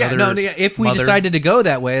Neanderthals from Yeah, another. no. If we mother. decided to go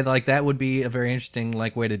that way, like that would be a very interesting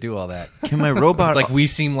like way to do all that. Can my robot? It's like we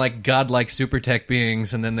seem like godlike super tech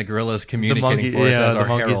beings, and then the gorilla's the communicating monkey, for us yeah, as the our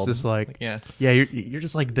monkey's herald. just like, Yeah. you're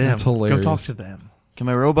just like them. That's hilarious. Go talk to them. Can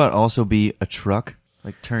my robot also be a truck?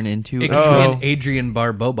 Like turn into? It a could truck? be an Adrian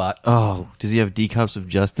Barbobot. Oh, does he have D cups of He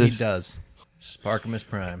justice? does. Sparkimus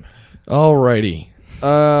Prime. Alrighty. What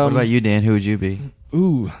about you, Dan? Who would you be?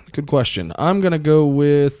 Ooh, good question. I'm gonna go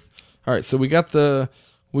with. All right, so we got the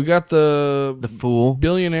The fool.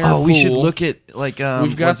 billionaire. Oh, we should fool. look at like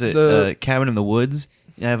We've got was it the- Cabin in the Woods?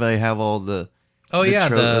 I have all the. Oh the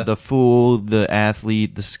yeah, the fool, the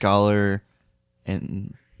athlete, the scholar,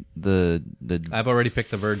 and the I've already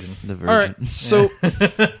picked the Virgin. virgin. All right, so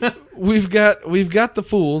we've got the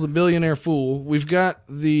fool, the billionaire fool. We've got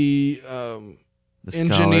the The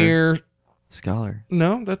engineer. scholar.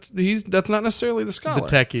 No, that's not necessarily the scholar. The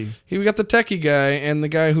techie. We got the techie guy and the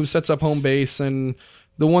guy who sets up home base and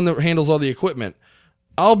the one that handles all the equipment.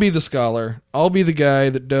 I'll be the scholar. I'll be the guy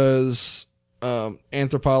that does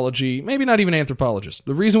anthropology. Maybe not even anthropologist.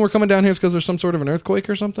 The reason we're coming down here is because there's some sort of an earthquake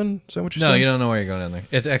or something. Is that what you're No, saying? you don't know where you're going down there.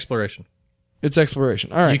 It's exploration. It's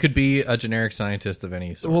exploration. All right. You could be a generic scientist of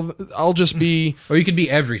any sort. Well, I'll just be. Or you could be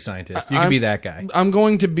every scientist. You could be that guy. I'm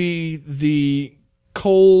going to be the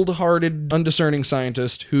cold-hearted, undiscerning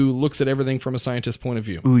scientist who looks at everything from a scientist's point of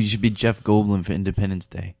view. Ooh, you should be Jeff Goldblum for Independence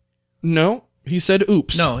Day. No, he said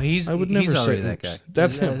oops. No, he's I would never he's already say that oops. guy.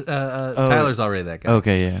 That's him. Tyler's already that guy.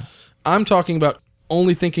 Okay, yeah. I'm talking about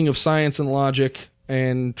only thinking of science and logic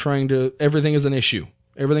and trying to... Everything is an issue.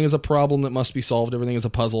 Everything is a problem that must be solved. Everything is a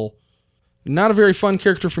puzzle. Not a very fun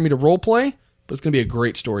character for me to roleplay, but it's going to be a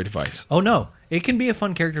great story device. Oh no, it can be a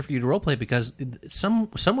fun character for you to roleplay because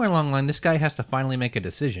somewhere along the line, this guy has to finally make a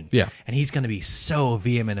decision. Yeah. and he's going to be so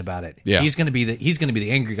vehement about it. Yeah. he's going to be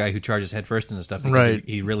the angry guy who charges headfirst into stuff because Right.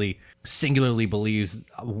 he really singularly believes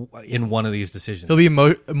in one of these decisions. He'll be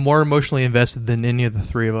more emotionally invested than any of the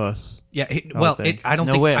three of us. Yeah, think. I don't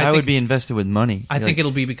No think way. I think, would be invested with money. I think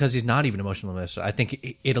it'll be because he's not even emotional invested. I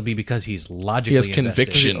think it'll be because he's logically He has invested.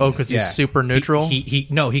 conviction. Oh, because he's super neutral.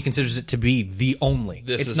 He considers it to be the only.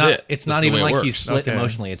 This it's is not. it. It's This not is the even way it like he's works. split Okay.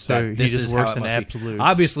 emotionally. It's So that he this just is works how it in must absolutes. be.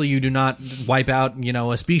 Obviously, you do not wipe out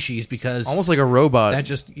a species because Almost like a robot. that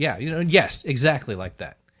just yes, exactly like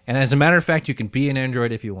that. And as a matter of fact, you can be an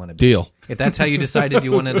android if you want to be. Deal. If that's how you decided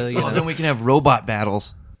you wanted to. then we can have robot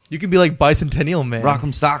battles. You could be like Bicentennial Man.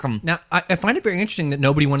 Rock'em sock'em. Now, I find it very interesting that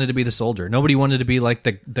nobody wanted to be the soldier. Nobody wanted to be like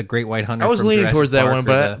the Great White Hunter. I was from leaning Jurassic towards that Park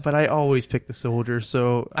one, or but I always pick the soldier,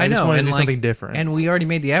 so I just know, wanted to and do like, something different. And we already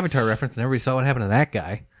made the Avatar reference, and everybody saw what happened to that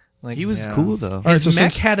guy. Like He was Yeah. cool though. right, his so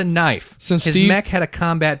mech since- had a knife. since His Steve- mech had a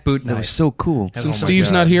combat boot That knife. was so cool. That Since was- oh my Steve's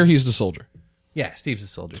God. not here, he's the soldier. Yeah, Steve's a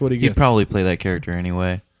soldier. That's what he He'd gets. probably play that character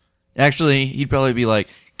anyway. Actually, he'd probably be like,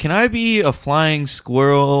 "Can I be a flying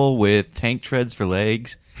squirrel with tank treads for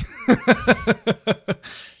legs?"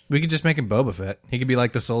 We could just make him Boba Fett. He could be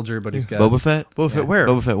like the soldier, but he's got Boba Fett? Boba Fett where?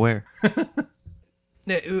 Boba Fett where?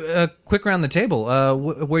 Quick round the table.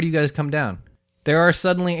 Where do you guys come down? There are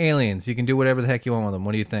suddenly aliens. You can do whatever the heck you want with them.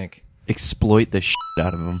 What do you think? Exploit the shit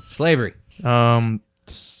out of him. Slavery.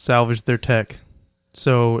 Salvage their tech.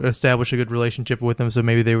 So establish a good relationship with them, so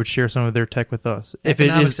maybe they would share some of their tech with us. If it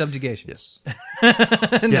Economic is, subjugation. yes.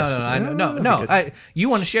 No. You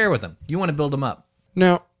want to share with them. You want to build them up.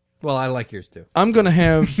 Now, Well, I like yours too. I'm going to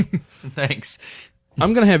have... Thanks.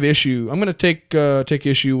 I'm going to have issue. I'm going to take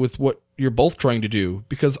issue with what you're both trying to do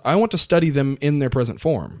because I want to study them in their present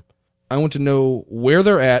form. I want to know where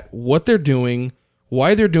they're at, what they're doing,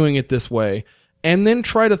 why they're doing it this way, and then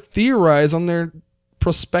try to theorize on their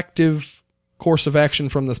prospective course of action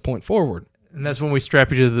from this point forward. And that's when we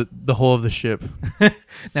strap you to the hull of the ship.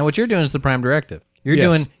 Now, what you're doing is the prime directive. You're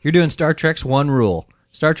Yes. doing Star Trek's one rule.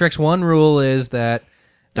 Star Trek's one rule is that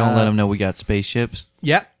Don't let them know we got spaceships.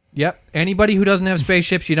 Yep. Anybody who doesn't have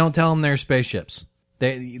spaceships, you don't tell them they're spaceships.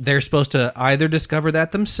 They're supposed to either discover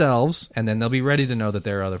that themselves, and then they'll be ready to know that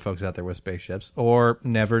there are other folks out there with spaceships, or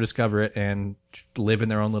never discover it and live in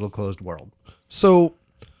their own little closed world. So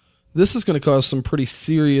this is going to cause some pretty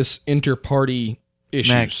serious inter-party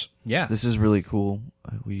issues. Max, Yeah. this is really cool.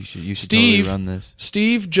 You should Steve, totally run this.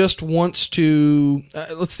 Steve just wants to.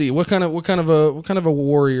 Let's see. What kind of a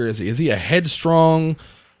warrior is he? Is he a headstrong?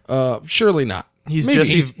 Surely not. He's Maybe.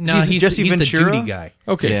 he's Jesse the Ventura duty guy.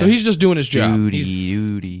 Okay, Yeah. so he's just doing his job.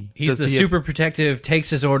 Duty. He's Does the he super protective, takes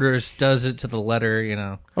his orders, does it to the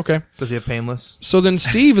letter, Okay, Does he have painless? so then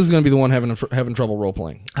Steve is going to be the one having trouble role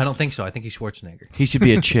playing. I don't think so. I think he's Schwarzenegger. He should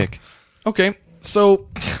be a chick. Okay, so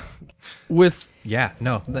with Yeah,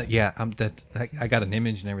 no, I got an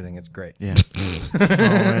image and everything. It's great. Yeah. Oh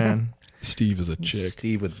man. Steve is a chick.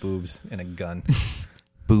 Steve with boobs and a gun,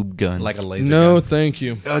 Boob guns. like a laser No, gun. thank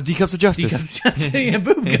you. D cups of justice. Yeah,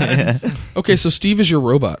 boob guns. Okay, so Steve is your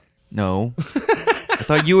robot. No. I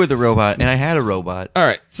thought you were the robot, and I had a robot. All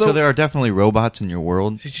right, So there are definitely robots in your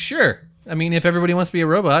world. Sure. I mean, if everybody wants to be a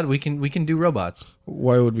robot, we can do robots.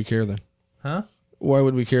 why would we care then? Huh? Why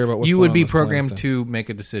would we care about what's You going would on be this planet programmed then? to make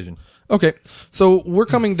a decision. Okay, so we're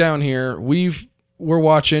coming down here. We're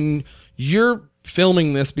watching. You're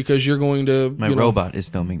filming this because you're going to. My robot is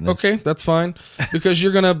filming this. Okay, that's fine. Because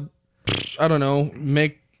you're gonna, I don't know,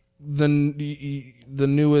 make the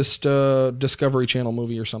newest Discovery Channel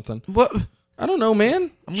movie or something. What? I don't know,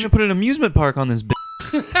 man. I'm going to put an amusement park on this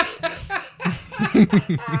I'm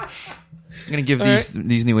going to give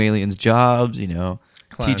these new aliens jobs,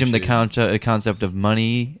 teach them the concept of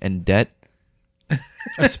money and debt.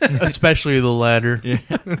 Especially the latter.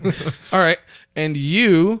 All right, and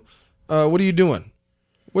you, what are you doing?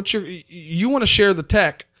 You want to share the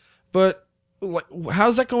tech, but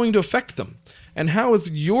how's that going to affect them? And how is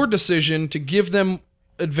your decision to give them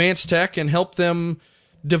advanced tech and help them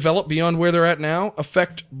develop beyond where they're at now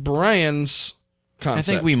affect Brian's concept?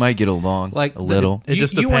 I think we might get along Like a little. It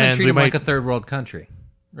just you want to depends. treat We them like might- a third world country,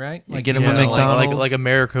 right? You get 'em Yeah, a McDonald's. like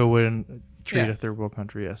America wouldn't treat Yeah. a third world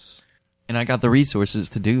country. Yes. And I got the resources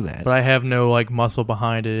to do that. But I have no muscle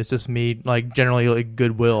behind it. It's just me generally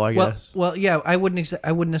goodwill, I guess. Well, yeah. I wouldn't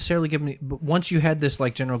necessarily give them. But once you had this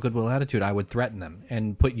general goodwill attitude, I would threaten them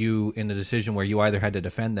and put you in a decision where you either had to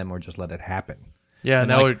defend them or just let it happen. Yeah,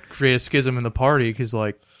 and that like- would create a schism in the party because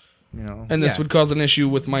And this Yeah. would cause an issue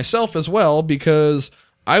with myself as well, because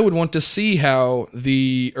I would want to see how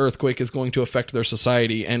the earthquake is going to affect their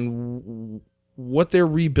society and what their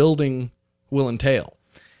rebuilding will entail.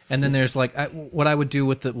 And then there's what I would do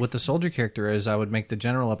with the soldier character is I would make the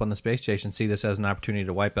general up on the space station see this as an opportunity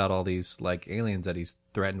to wipe out all these aliens that he's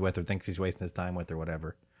threatened with or thinks he's wasting his time with or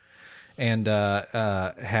whatever, and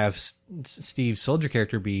have Steve's soldier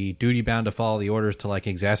character be duty bound to follow the orders to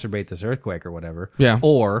exacerbate this earthquake or whatever. Yeah.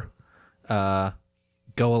 Or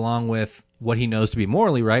go along with what he knows to be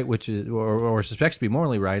morally right, which is or suspects to be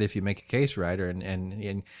morally right if you make a case right,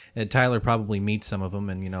 and Tyler probably meets some of them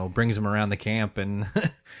and brings them around the camp and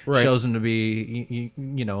Right. shows them to be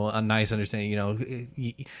a nice understanding.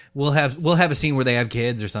 We'll have a scene where they have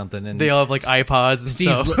kids or something, and they all have iPods and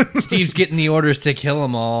stuff. Steve's getting the orders to kill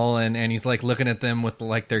them all, and he's looking at them with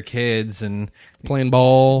their kids and Playing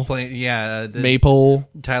ball, playing. Yeah, maple.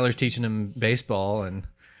 Tyler's teaching them baseball and.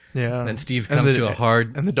 Yeah. Then Steve And comes to a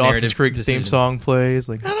hard and the Dawson's narrative Creek decision. theme song plays.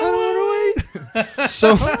 I don't want to wait.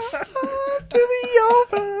 So, to be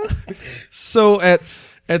over. so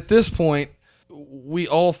at this point, we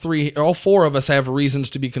all four of us have reasons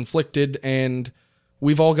to be conflicted, and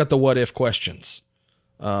we've all got the what if questions.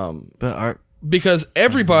 But Because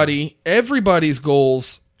everybody's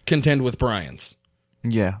goals contend with Brian's.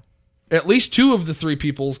 yeah. At least two of the three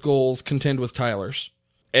people's goals contend with Tyler's.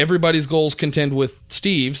 Everybody's goals contend with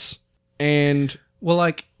Steve's, and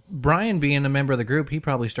Well, Brian being a member of the group, he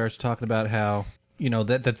probably starts talking about how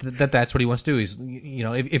that's what he wants to do. He's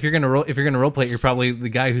if you're gonna role play, you're probably the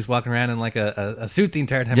guy who's walking around in a suit the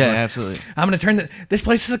entire time. Yeah, going, absolutely. I'm gonna turn this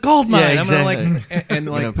place is a gold mine. Yeah, exactly. I'm gonna and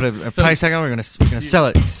We're gonna put a so- price tag on. We're gonna sell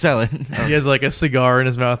it. He has a cigar in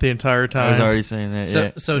his mouth the entire time. I was already saying that.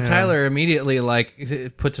 Yeah. So Tyler immediately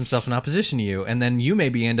puts himself in opposition to you, and then you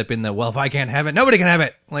maybe end up in the if I can't have it, nobody can have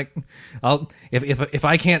it. If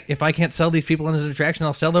I can't sell these people as an attraction,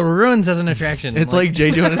 I'll sell the ruins as an attraction. It's like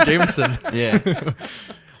J. Jonah Jameson. Yeah.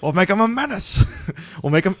 We'll make him a menace.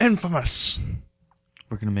 We'll make him infamous.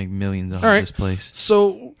 We're gonna make millions off All right. this place.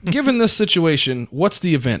 so given this situation, what's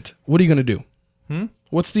the event? What are you going to do?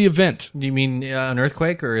 What's the event? Do you mean an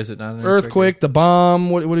earthquake, or is it not an Earthquake, the bomb.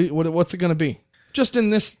 What's it going to be? Just in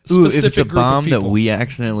this Ooh, specific if it's a group bomb of that people. we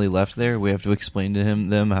accidentally left there, we have to explain to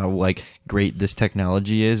them how like great this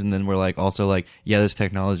technology is, and then we're like also like, yeah, this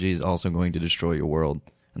technology is also going to destroy your world.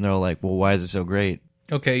 And they're all like, well, why is it so great?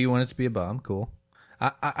 Okay, you want it to be a bomb. Cool.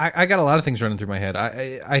 I got a lot of things running through my head.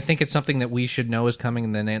 I think it's something that we should know is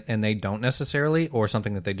coming, and they don't necessarily, or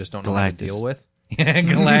something that they just don't know how to Galactus. deal with. Yeah,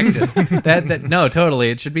 Galactus. that no, totally.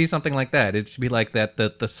 It should be something like that. It should be like that.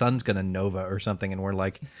 The sun's gonna nova or something, and we're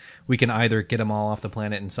like, we can either get them all off the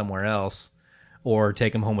planet and somewhere else, or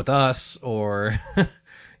take them home with us, or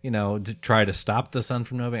to try to stop the sun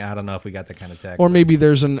from novaing. I don't know if we got that kind of tech. Or maybe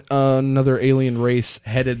there's another alien race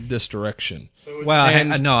headed this direction. Well,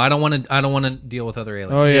 And- no, I don't want to. I don't want to deal with other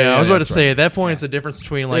aliens. Oh, Yeah, I was about to that's say at that point it's the difference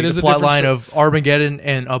between like It is the a plot difference line of Armageddon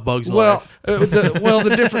and A Bug's Well, Life.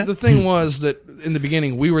 the thing was that in the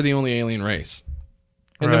beginning we were the only alien race,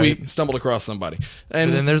 and then we Right. stumbled across somebody. And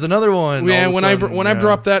And then there's another one. yeah, all of a when sudden, I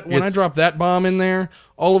dropped that it's- dropped that bomb in there,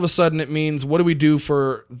 all of a sudden it means what do we do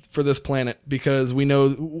for this planet? Because we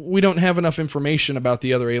know we don't have enough information about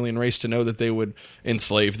the other alien race to know that they would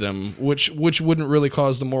enslave them, which wouldn't really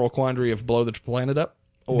cause the moral quandary of blow the planet up.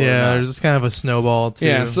 Or yeah, not. there's just kind of a snowball too.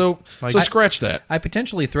 Yeah, so Like- so scratch that. I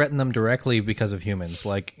potentially threaten them directly because of humans.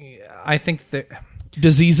 Like, I think that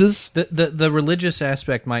Diseases. the religious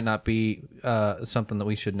aspect might not be something that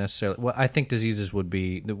we should necessarily. Well, I think diseases would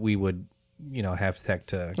be that we would have tech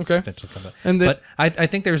to Okay. potentially come up. And the- but I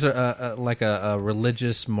think there's a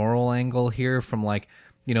religious moral angle here from like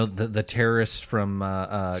the terrorists from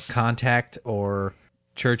Contact or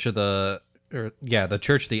Church of the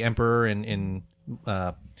Church of the Emperor in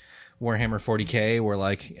Warhammer 40K, where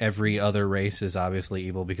like every other race is obviously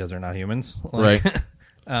evil because they're not humans. Like, Right.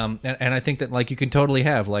 And I think that like you can totally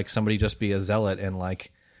have like somebody just be a zealot and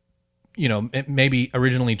like maybe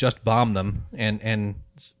originally just bomb them and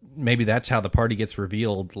maybe that's how the party gets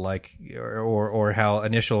revealed, like or how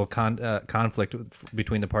initial conflict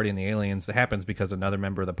between the party and the aliens happens because another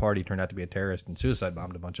member of the party turned out to be a terrorist and suicide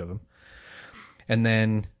bombed a bunch of them. And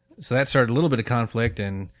then so that started a little bit of conflict,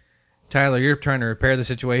 and Tyler, you're trying to repair the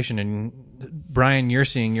situation, and Brian, you're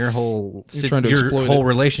seeing your whole You're trying to exploit it.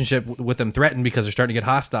 relationship with them threatened because they're starting to get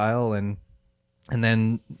hostile, and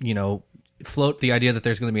then float the idea that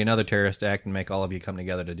there's going to be another terrorist act and make all of you come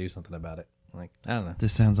together to do something about it. Like, I don't know.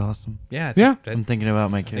 This sounds awesome. Yeah, Yeah. I'm thinking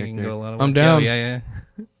about my I think it can go a character. lot of I'm ways. down. Yeah.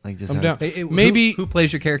 Like just I'm how- down. Hey, Maybe who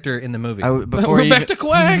plays your character in the movie? before we're you back even- to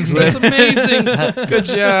Quags. That's amazing. Good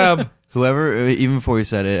job. Whoever, even before you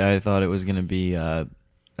said it, I thought it was going to be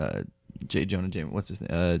J. Jonah Jameson. What's his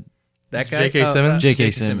name? that guy, J.K. Simmons?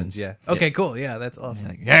 J.K. Simmons. Yeah. Okay. Cool. Yeah, that's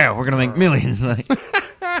awesome. Yeah, we're going to make millions. Like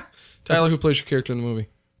Tyler, who plays your character in the movie?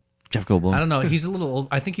 Jeff Goldblum. I don't know. He's a little old.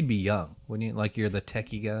 I think he'd be young, wouldn't you? Like you're the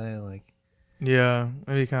techie guy, like yeah,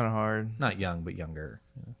 it'd be kind of hard. not young but younger.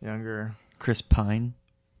 Younger. Chris Pine.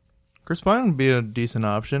 Chris Pine would be a decent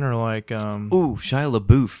option, or like, Ooh, Shia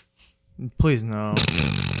LaBeouf. please no.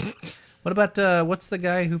 What about what's the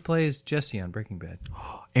guy who plays Jesse on Breaking Bad?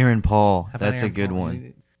 Aaron Paul. How about That's a Aaron good Paul?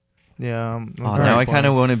 one. Yeah. Oh, now I kind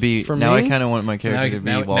of want to be. For now me? I kind of want my So character to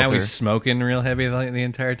be Walter. now he's smoking real heavy the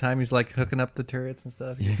entire time. He's like hooking up the turrets and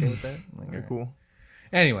stuff. You okay with that? Like, all right. cool.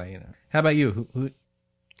 Anyway, how about you? Who?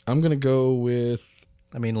 I'm gonna go with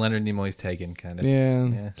I mean, Leonard Nimoy's Taken, kind of.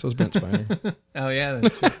 yeah. So's Brent Spiner. Oh yeah,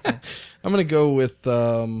 that's true. I'm gonna go with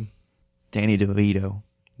Danny DeVito.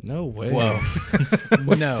 no way. Whoa.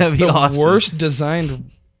 No. That'd be The awesome. worst designed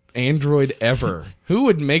android ever. Who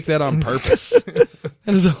would make that on purpose?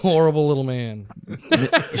 That is a horrible little man.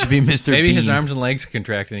 It should be Mr. Maybe Bean. his arms and legs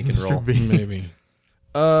contract and he can roll. Maybe.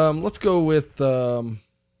 Let's go with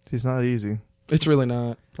It's not easy. it's really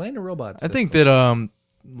not. Playing the robots. I that's think cool. that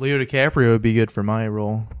Leo DiCaprio would be good for my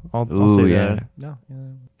role. I'll Ooh, say yeah. that. No. Yeah.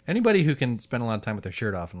 Anybody who can spend a lot of time with their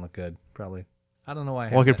shirt off and look good, probably. I don't know why.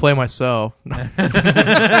 Well, I could play myself.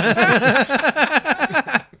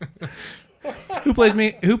 Who plays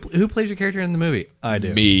me? Who plays your character in the movie? I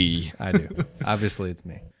do. Me. I do. Obviously, it's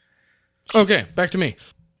me. Okay, back to me.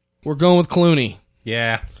 We're going with Clooney.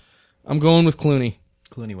 Yeah. I'm going with Clooney.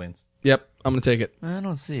 Clooney wins. Yep, I'm gonna take it. I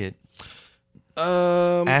don't see it.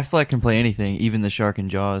 Um, Affleck can play anything, even the shark in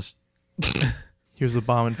Jaws. He was a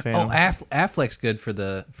bombing fan. Oh, Affleck's good for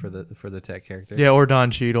the tech character. yeah, or Don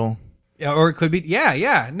Cheadle. Yeah, or it could be.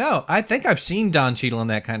 Yeah. No, I think I've seen Don Cheadle in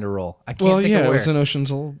that kind of role. I can't well, think yeah, of it where. was in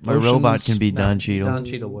Ocean's. My robot can be Don Cheadle. Don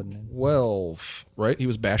Cheadle wouldn't. 12, right? He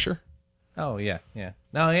was Basher. Oh yeah.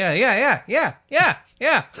 No, yeah.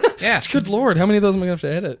 Good lord, how many of those am I gonna have to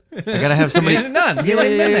edit? I gotta have somebody. None. He ain't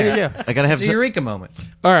been there. I gotta have It's a eureka moment.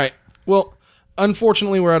 All right. Well,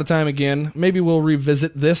 unfortunately, we're out of time again. Maybe we'll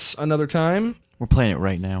revisit this another time. We're playing it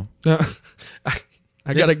right now.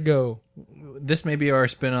 I gotta go. This may be our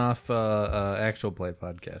spin-off actual play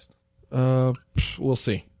podcast. We'll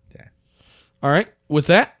see. Yeah. All right. With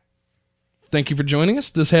that, thank you for joining us.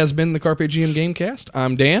 This has been the Carpe GM Gamecast.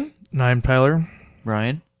 I'm Dan. And I'm Tyler.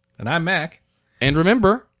 Ryan. And I'm Mac. And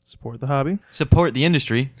remember, Support the hobby. Support the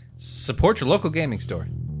industry. Support your local gaming store.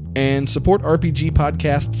 and support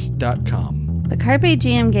RPGpodcasts.com. The Carpe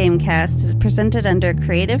GM Gamecast is presented under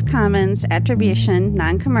Creative Commons Attribution,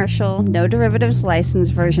 Non-Commercial, No Derivatives License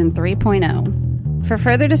version 3.0. For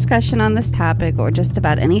further discussion on this topic or just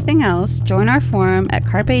about anything else, join our forum at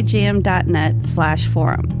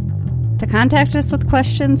carpegm.net/forum. To contact us with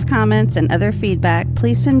questions, comments, and other feedback,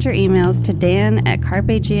 please send your emails to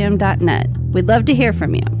dan@carpegm.net. We'd love to hear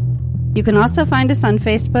from you. You can also find us on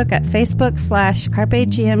Facebook at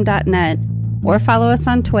facebook.com/carpegm.net or follow us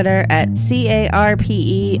on Twitter at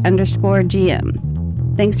CARPE_GM.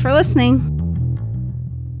 Thanks for listening.